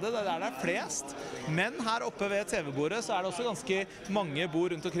nede, det der det er flest. Men her oppe ved TV-bordet så er det også ganske mange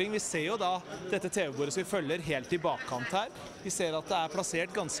bord rundt omkring. Vi ser jo da dette TV-bordet som vi følger helt i bakkant her. Vi ser at det er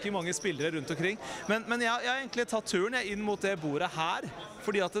plassert ganske mange spillere rundt omkring. Men jeg har egentlig tatt turen inn mot det bordet her,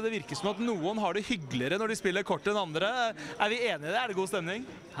 fordi at det virker som at noen har det hyggeligere når de spiller kort enn andre. Er vi enige i det? Er det god stemning?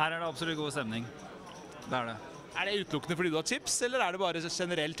 Her er det absolutt god stemning. Det er det. Er det utelukkende fordi du har chips, eller er det bare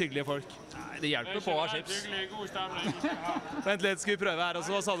generelt hyggelige folk? Nei, det hjelper på å ha chips. Hyggelig, god stemning. Vent litt, skal vi prøve her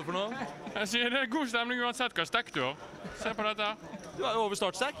også? Hva sa du for noe? Jeg sier det er god stemning uansett hva stekk du har. Se på dette. Du er jo over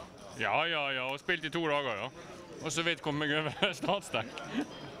startstekk. Ja, og spilt i 2 dager, ja. Og så vidt kom jeg over startstekk.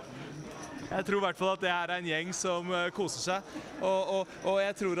 Jeg tror i hvert fall at det her er en gjeng som koser seg, og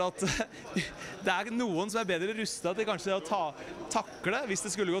jeg tror at det er noen som er bedre rustet til kanskje å takle hvis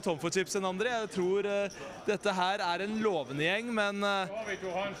det skulle gå tom for chips enn andre. Jeg tror dette her er en lovende gjeng, men... Da har vi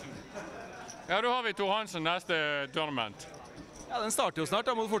Tor Hansen. Ja, da har vi Tor Hansen neste tournament. Ja, den starter jo snart,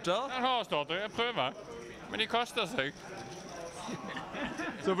 da må du fortsette. Den har startet, jeg prøver. Men de kaster seg.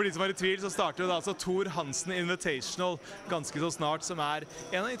 Så for de som er i tvil, så starter jo da altså Tor Hansen Invitational ganske så snart, som er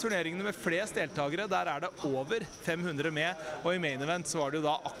en av de turneringene med flest deltakere. Der er det over 500 med, og i main event så var det jo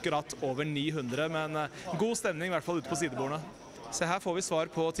da akkurat over 900, men god stemning i hvert fall ute på sidebordene. Se, her får vi svar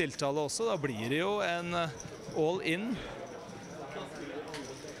på tiltale også. Da blir det jo en all-in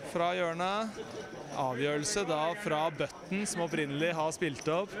fra hjørnet. Avgjørelse da fra Button, som opprinnelig har spilt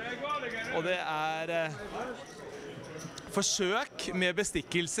opp, og det er... forsøk med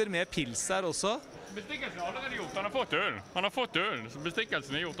bestikkelser, med pils her også. Bestikkelsen er allerede gjort, han har fått øl. Han har fått øl, så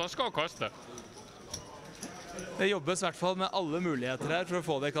bestikkelsen er gjort, han skal kaste. Det jobbes i hvert fall med alle muligheter her for å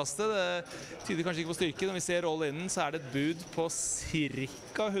få det kastet. Det tyder kanskje ikke på styrke. Når vi ser all-innen, så er det et bud på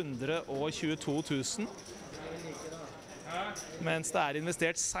ca. 122 000. Mens det er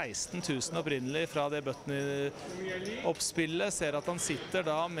investert 16 000 opprinnelig fra det Button-oppspillet. Ser at han sitter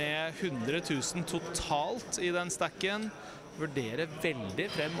da med 100 000 totalt i den stacken. Vurderer veldig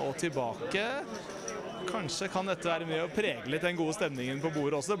frem og tilbake. Kanskje kan dette være med å prege litt den gode stemningen på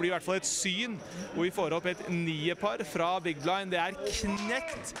bordet også. Det blir i hvert fall et syn hvor vi får opp et 9-par fra Big Blind. Det er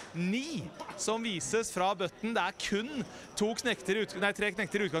knekt 9 som vises fra Button. Det er kun 3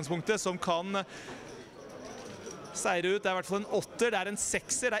 knekter i utgangspunktet som kan seire ut. Det er i hvert fall en 8, det er en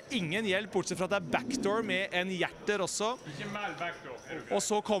 6-er, det er ingen hjelp, bortsett fra at det er backdoor med en hjerter også. Ikke meld backdoor. Og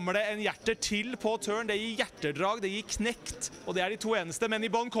så kommer det en hjerter til på turn, det gir hjerterdrag, det gir knekt, og det er de 2 eneste, men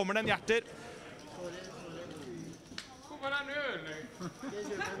i bånd kommer det en hjerter. Hvor var den ølen?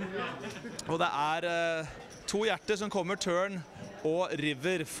 Og det er 2 hjerter som kommer turn og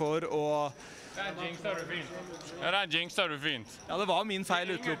river for å... Den jinxer du fint. Ja, den jinxer du fint. Ja, det var min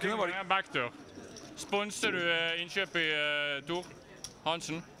feil utelukkende. Var det backdoor? Sponser du innkjøp i Tor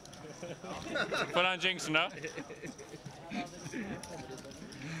Hansen? For den jinxen der?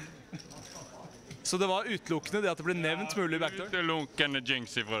 Så det var utelukkende det at det ble nevnt mulig backdoor? Utelukkende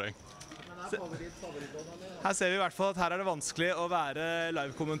jinx ifra deg. Her ser vi i hvert fall at her er det vanskelig å være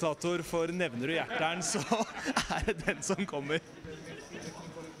live-kommentator, for nevner du hjerteren, så er det den som kommer.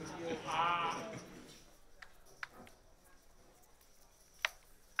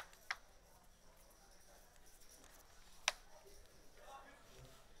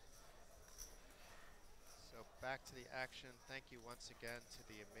 Back to the action. Thank you once again to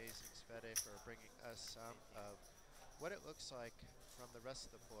the amazing Svede for bringing us some of what it looks like from the rest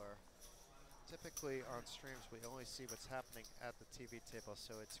of the floor. Typically on streams we only see what's happening at the TV table,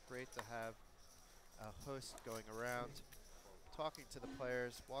 so it's great to have a host going around, talking to the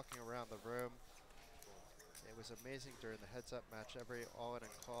players, walking around the room. It was amazing during the heads-up match, every all-in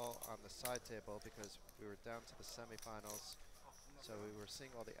and call on the side table because we were down to the semifinals. So we were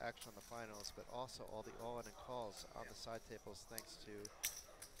seeing all the action on the finals, but also all the all-in and calls on the side tables thanks to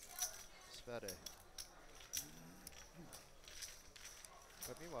Svede.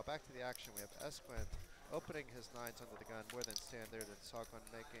 But meanwhile, back to the action. We have Esquint opening his 9s under the gun more than standard, and Sogwan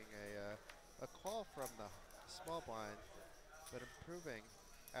making a call from the small blind, but improving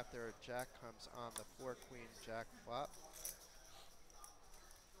after a jack comes on the 4-queen jack flop.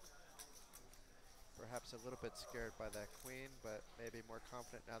 Perhaps a little bit scared by that queen, but maybe more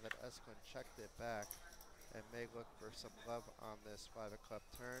confident now that Esquin checked it back and may look for some love on this 5 of club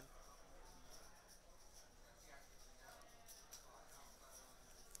turn.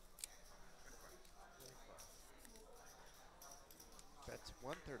 Bets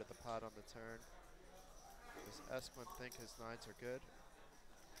 1/3 of the pot on the turn. Does Esquin think his 9s are good?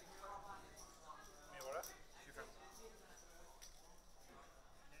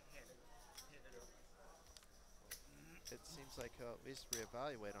 It seems like he'll at least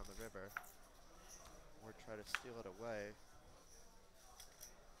reevaluate on the river or try to steal it away.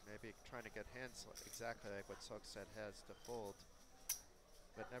 Maybe trying to get hands exactly like what Sogstad has to fold.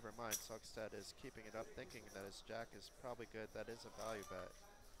 But never mind, Sogstad is keeping it up, thinking that his jack is probably good. That is a value bet.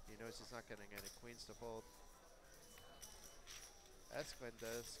 He knows he's not getting any queens to fold. Esquin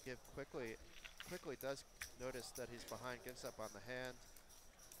does give quickly does notice that he's behind, gives up on the hand.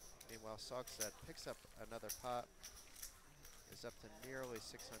 Meanwhile, Sogstad picks up another pot, is up to nearly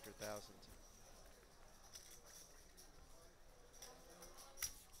 600,000.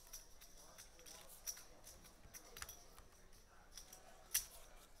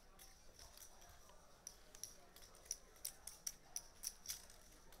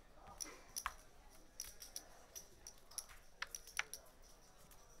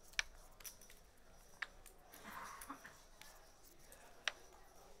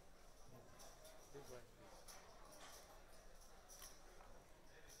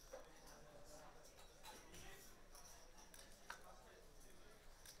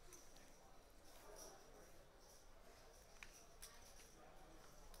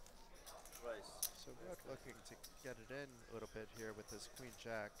 Raise. So Rod looking to get it in a little bit here with his queen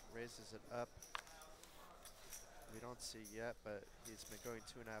jack, raises it up. We don't see yet, but he's been going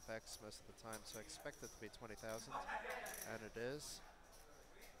 2.5x most of the time, so I expect it to be 20,000, and it is.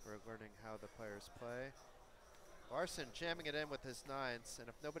 We're learning how the players play. Larson jamming it in with his 9s, and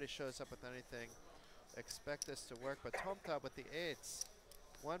if nobody shows up with anything, expect this to work, but Tomta with the 8s,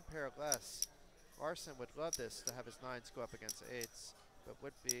 one pair less. Larson would love this to have his 9s go up against 8s, but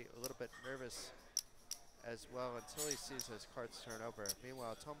would be a little bit nervous as well until he sees his cards turn over.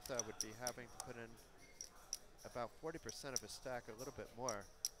 Meanwhile, Tomta would be having to put in about 40% of his stack, a little bit more.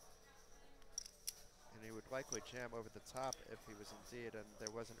 And he would likely jam over the top if he was indeed, and there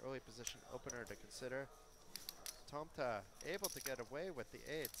was an early position opener to consider. Tomta able to get away with the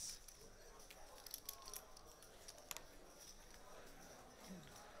 8s.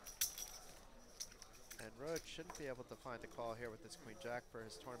 And Rode shouldn't be able to find a call here with his queen jack for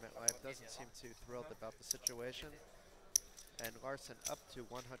his tournament life. Doesn't seem too thrilled about the situation. And Larson up to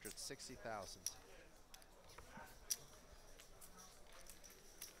 160,000.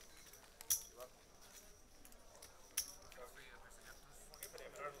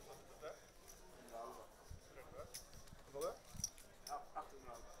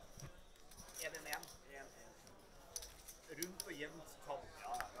 Rundt og jevnt tall.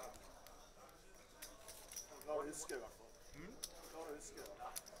 Bra å huske i hvert fall. Bra å huske.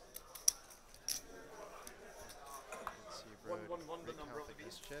 See Rode recounting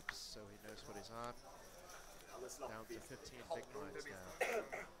his chips, so he knows what he's on. Down to 15 big blinds now.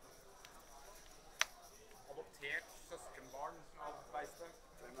 Adoptert søskenbarn av Beistet.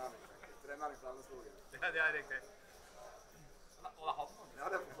 Trening fra Landeskogen. Ja, det er riktig. Og det er han. Ja,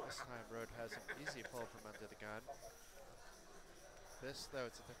 det er for This time Rode has an easy pull from under the gun. This, though,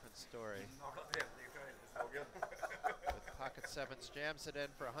 it's a different story. With pocket 7s, jams it in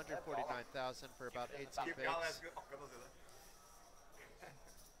for 149,000 for about 18 bigs.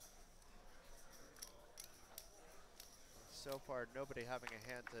 So far, nobody having a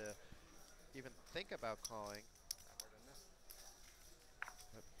hand to even think about calling.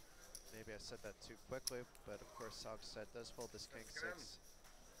 But maybe I said that too quickly, but of course Sogstad does fold this king 6.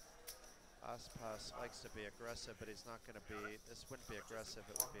 Aspas likes to be aggressive, but he's not going to be, this wouldn't be aggressive,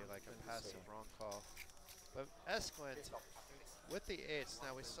 it would be like a passive wrong call. But Esklund with the 8s,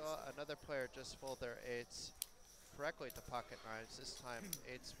 now we saw another player just fold their 8s correctly to pocket 9s. This time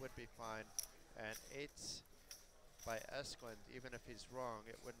 8s would be fine, and 8s by Esklund, even if he's wrong,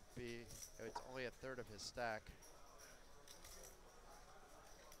 it wouldn't be, it's only a third of his stack.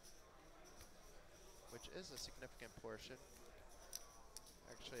 Which is a significant portion.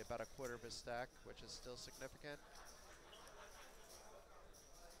 Actually about a quarter of his stack, which is still significant.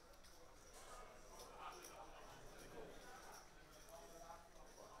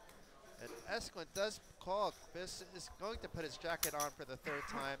 And Esklund does call. This is going to put his jacket on for the 3rd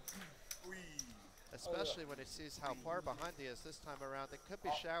time. Especially when he sees how far behind he is this time around. It could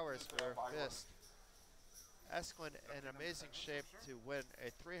be showers for Fist. Esklund in amazing shape to win a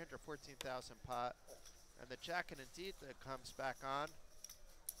 314,000 pot. And the jacket indeed comes back on.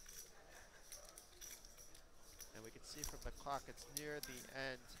 And we can see from the clock it's near the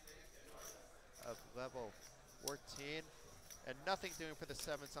end of level 14. And nothing doing for the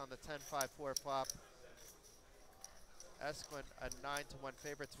 7s on the 10-5-4 flop. Esklund a 9-1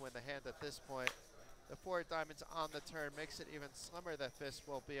 favorite to win the hand at this point. The 4 diamonds on the turn makes it even slimmer that Fist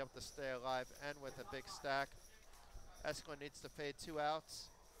will be able to stay alive and with a big stack. Esklund needs to fade 2 outs.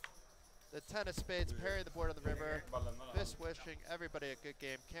 The 10 of spades parrying the board on the river. Fist wishing everybody a good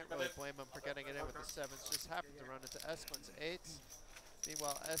game. Can't really blame him for getting it in with the 7s. Just happened to run into Esklund's 8s.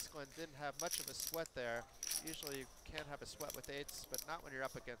 Meanwhile, Esklund didn't have much of a sweat there. Usually you can have a sweat with 8s, but not when you're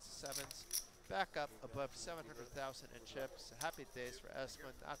up against the 7s. Back up above 700,000 in chips. Happy days for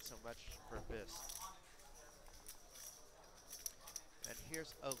Esklund, not so much for Fist. And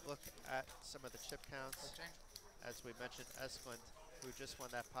here's a look at some of the chip counts. As we mentioned, Esklund who just won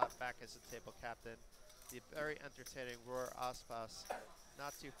that pot back as a table captain. The very entertaining Roar Aspas,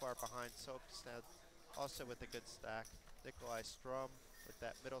 not too far behind Sokstad, also with a good stack. Nikolai Strom with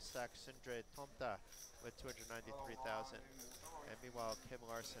that middle stack. Sindre Tomta with 293,000. And meanwhile, Kim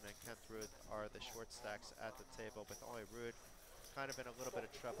Larson and Kent Ruud are the short stacks at the table, with only Ruud kind of in a little bit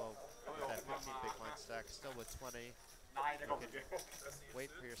of trouble with that 15 big blind stack, still with 20. You can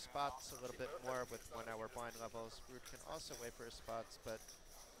wait for your spots a little bit more with 1 hour blind levels. Ruud can also wait for his spots, but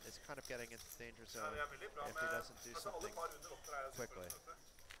is kind of getting into danger zone if he doesn't do something quickly.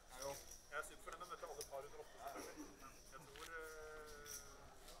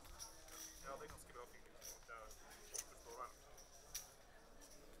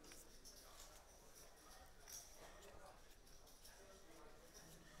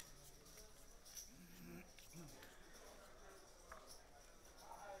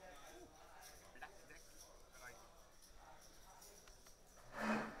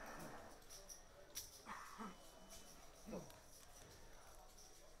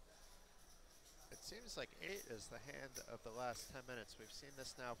 Seems like 8 is the hand of the last 10 minutes. We've seen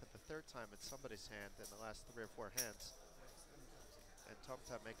this now for the 3rd time in somebody's hand in the last 3 or 4 hands. And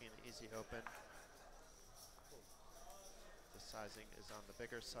Tomta making an easy open. The sizing is on the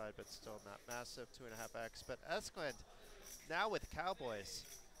bigger side, but still not massive, 2.5x. But Esklund now with Cowboys.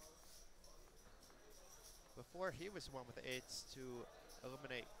 Before he was one with 8s to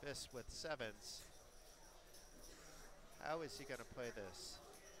eliminate Fist with 7s. How is he going to play this?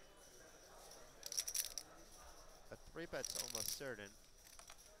 A 3-bet's almost certain.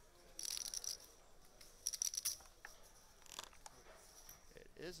 It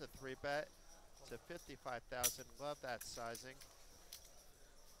is a 3-bet to 55,000. Love that sizing.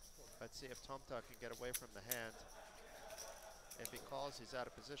 Let's see if Tomta can get away from the hand. If he calls, he's out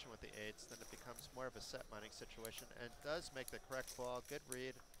of position with the 8s, then it becomes more of a set mining situation, and does make the correct ball. Good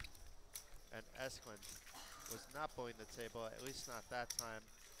read. And Esklund was not blowing the table, at least not that time.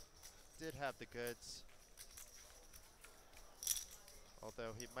 Did have the goods.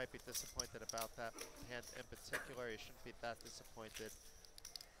 Although he might be disappointed about that hand in particular, he shouldn't be that disappointed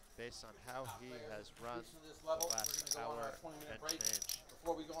based on how he has run the last hour and change.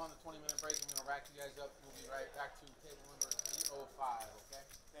 Before we go on the 20-minute break, I'm going to rack you guys up. We'll be right back to table number 305, okay?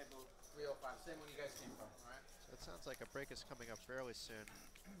 Table 305, same one you guys came from, all right? So it sounds like a break is coming up fairly soon.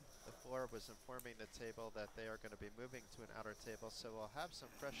 The floor was informing the table that they are going to be moving to an outer table, so we'll have some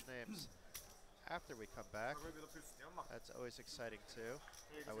fresh names after we come back. That's always exciting too.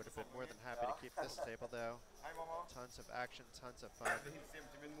 I would have been more than happy to keep this table though. Tons of action, tons of fun.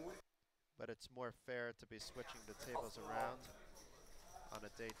 But it's more fair to be switching the tables around on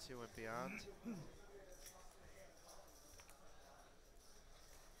a day 2 and beyond.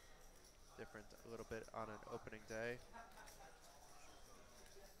 Different a little bit on an opening day.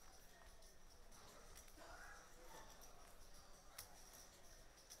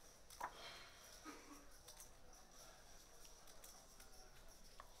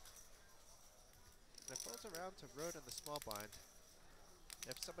 It falls around to Road in the small blind.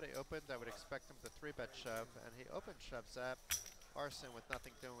 If somebody opened, I would expect him to 3-bet shove, and he open shoves that. Arson with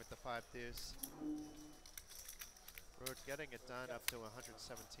nothing doing with the 5 deuce. Road getting it done up to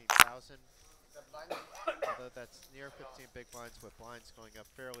 117,000. Although that's near 15 big blinds, with blinds going up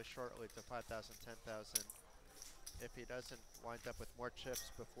fairly shortly to 5,000, 10,000. If he doesn't wind up with more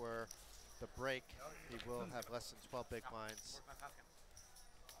chips before the break, he will have less than 12 big blinds.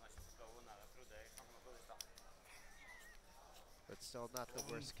 But still not the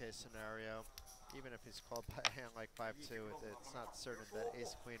worst case scenario. Even if he's called by a hand like 5-2, it's not certain that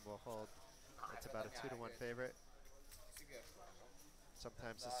ace-queen will hold. It's about a 2-to-1 favorite.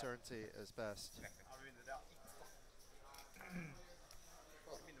 Sometimes the certainty is best.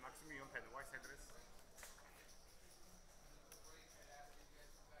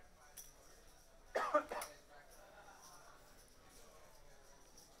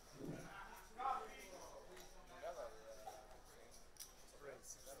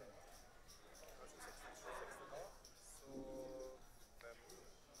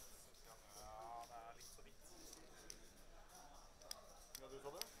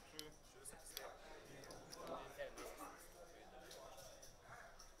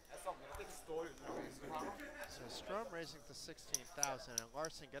 So Strom raising to 16,000, and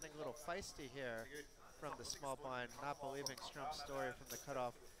Larson getting a little feisty here from the small blind, not believing Strom's story from the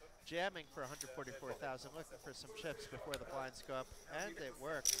cutoff, jamming for 144,000, looking for some chips before the blinds go up, and it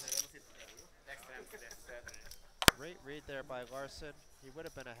works. Great read there by Larson. He would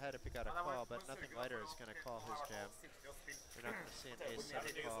have been ahead if he got a call, but nothing lighter is going to call his jam. You're not going to see an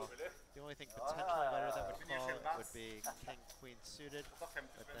ace-7 call. The only thing potentially lighter that would call would be king-queen suited,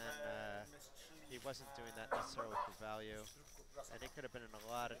 but then he wasn't doing that necessarily for value, and he could have been in a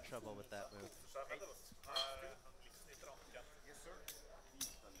lot of trouble with that move.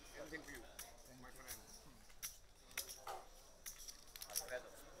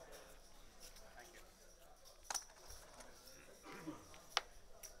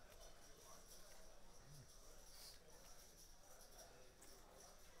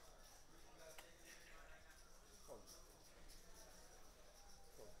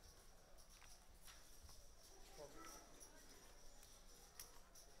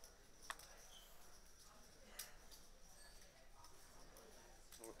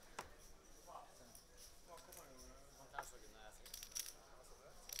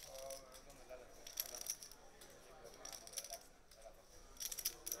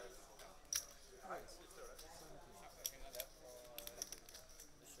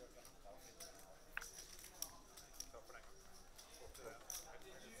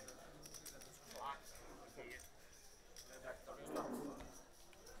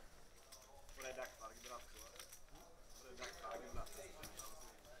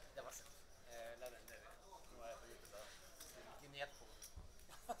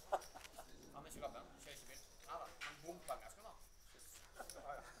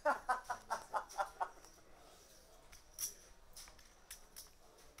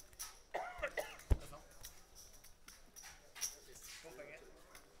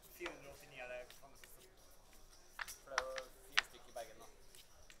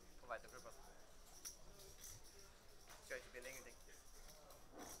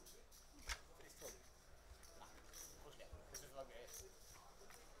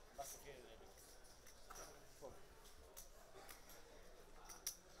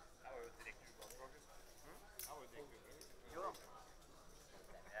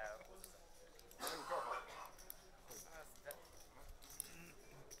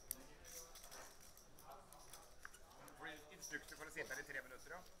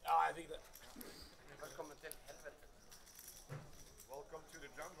 Ja, jeg fikk det. Velkommen til helvete. Welcome to the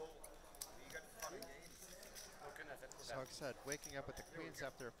jungle. We got fun games. Sogstad waking up with the queens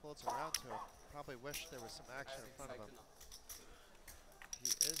after it folds around to him. Probably wish there was some action in front of him.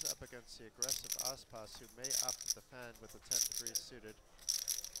 He is up against the aggressive Aspas, who may opt to defend with the 10-3 suited.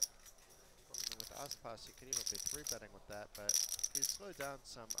 And with Aspas, he could even be 3-betting with that, but he'd slow down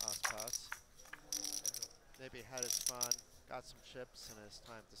some Aspas. Maybe had his fun, got some chips, and it's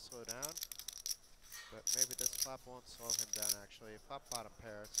time to slow down. But maybe this flop won't slow him down, actually. Flop bottom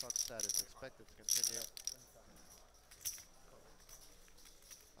pair, Sogstad is expected to continue.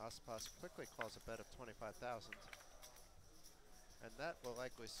 Aspas quickly calls a bet of 25,000. And that will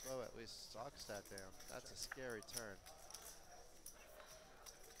likely slow at least Sogstad down. That's a scary turn.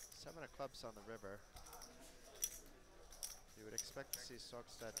 7 of clubs on the river. You would expect to see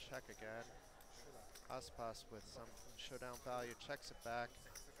Sogstad check again. Aspas with some showdown value checks it back.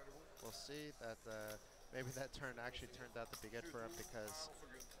 We'll see that maybe that turn actually turned out to be good for him, because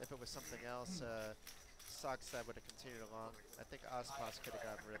if it was something else, Sogstad would have continued along. I think Aspas could have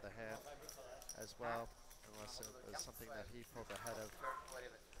gotten rid of the hand as well, unless it was something that he pulled ahead of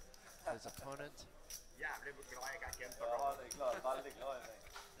his opponent. Ja, det er klart, veldig glad i meg.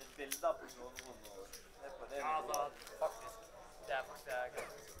 Det er bilder på soverommet og det er på det. Ja, altså, faktisk. Det er faktisk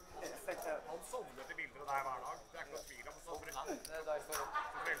greit. Han sovner til bilder av deg hver dag. Det er ikke noe tvil om sånn. Det er da jeg står opp.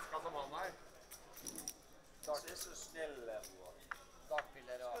 Så forelsket som han er. Du er så snill, bror.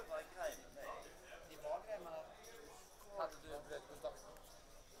 Dartpiller og... Det var grei med meg. De var greie med det. Hadde du brøt kontakt?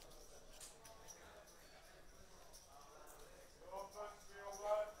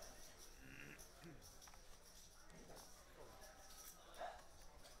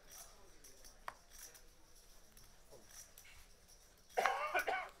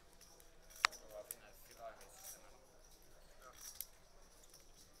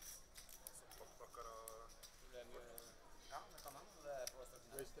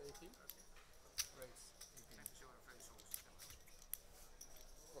 Race to 18? Race 18.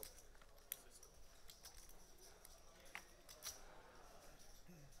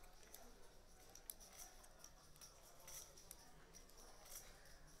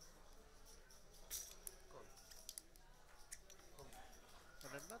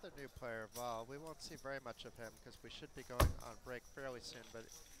 And another new player, Val. We won't see very much of him because we should be going on break fairly soon, but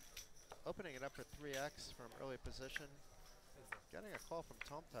opening it up for 3x from early position, getting a call from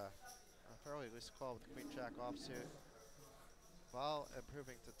Tomta, a fairly loose call with Queen Jack offsuit. Val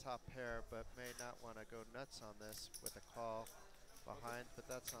improving to top pair, but may not want to go nuts on this with a call. behind, but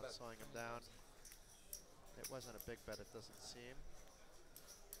that's not slowing him down. It wasn't a big bet, it doesn't seem.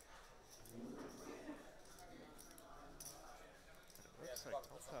 And it looks like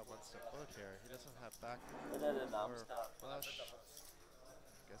Tomka wants to float here. He doesn't have backdoor flush.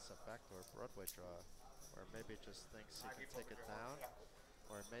 I guess a backdoor Broadway draw. Or maybe just thinks he can take it down.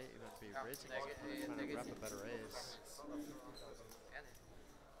 Or it may even be raising his opponent, trying to wrap a better raise.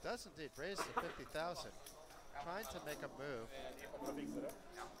 Does indeed raise to 50,000. Trying to make a move.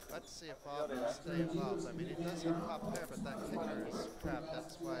 Let's see if Bob will stay involved. I mean, he does have top pair, but that kicker is crap.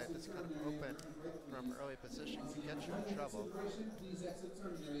 That's why this kind of open from early position can get you in trouble.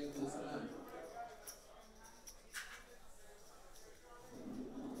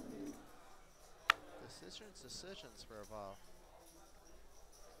 Decisions for Aval.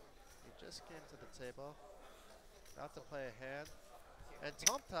 He just came to the table, about to play a hand, and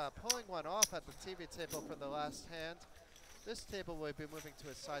Tomta pulling one off at the TV table for the last hand. This table will be moving to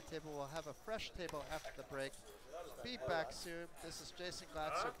a side table. We'll have a fresh table after the break. Be back soon. This is Jason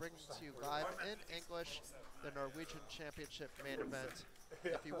Glatzer bringing to you live in English the Norwegian Championship main event.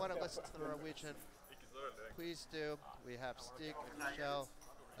 If you want to listen to the Norwegian, please do. We have Stig and Michelle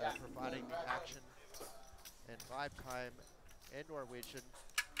providing the action in live time in Norwegian.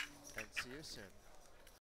 And see you soon.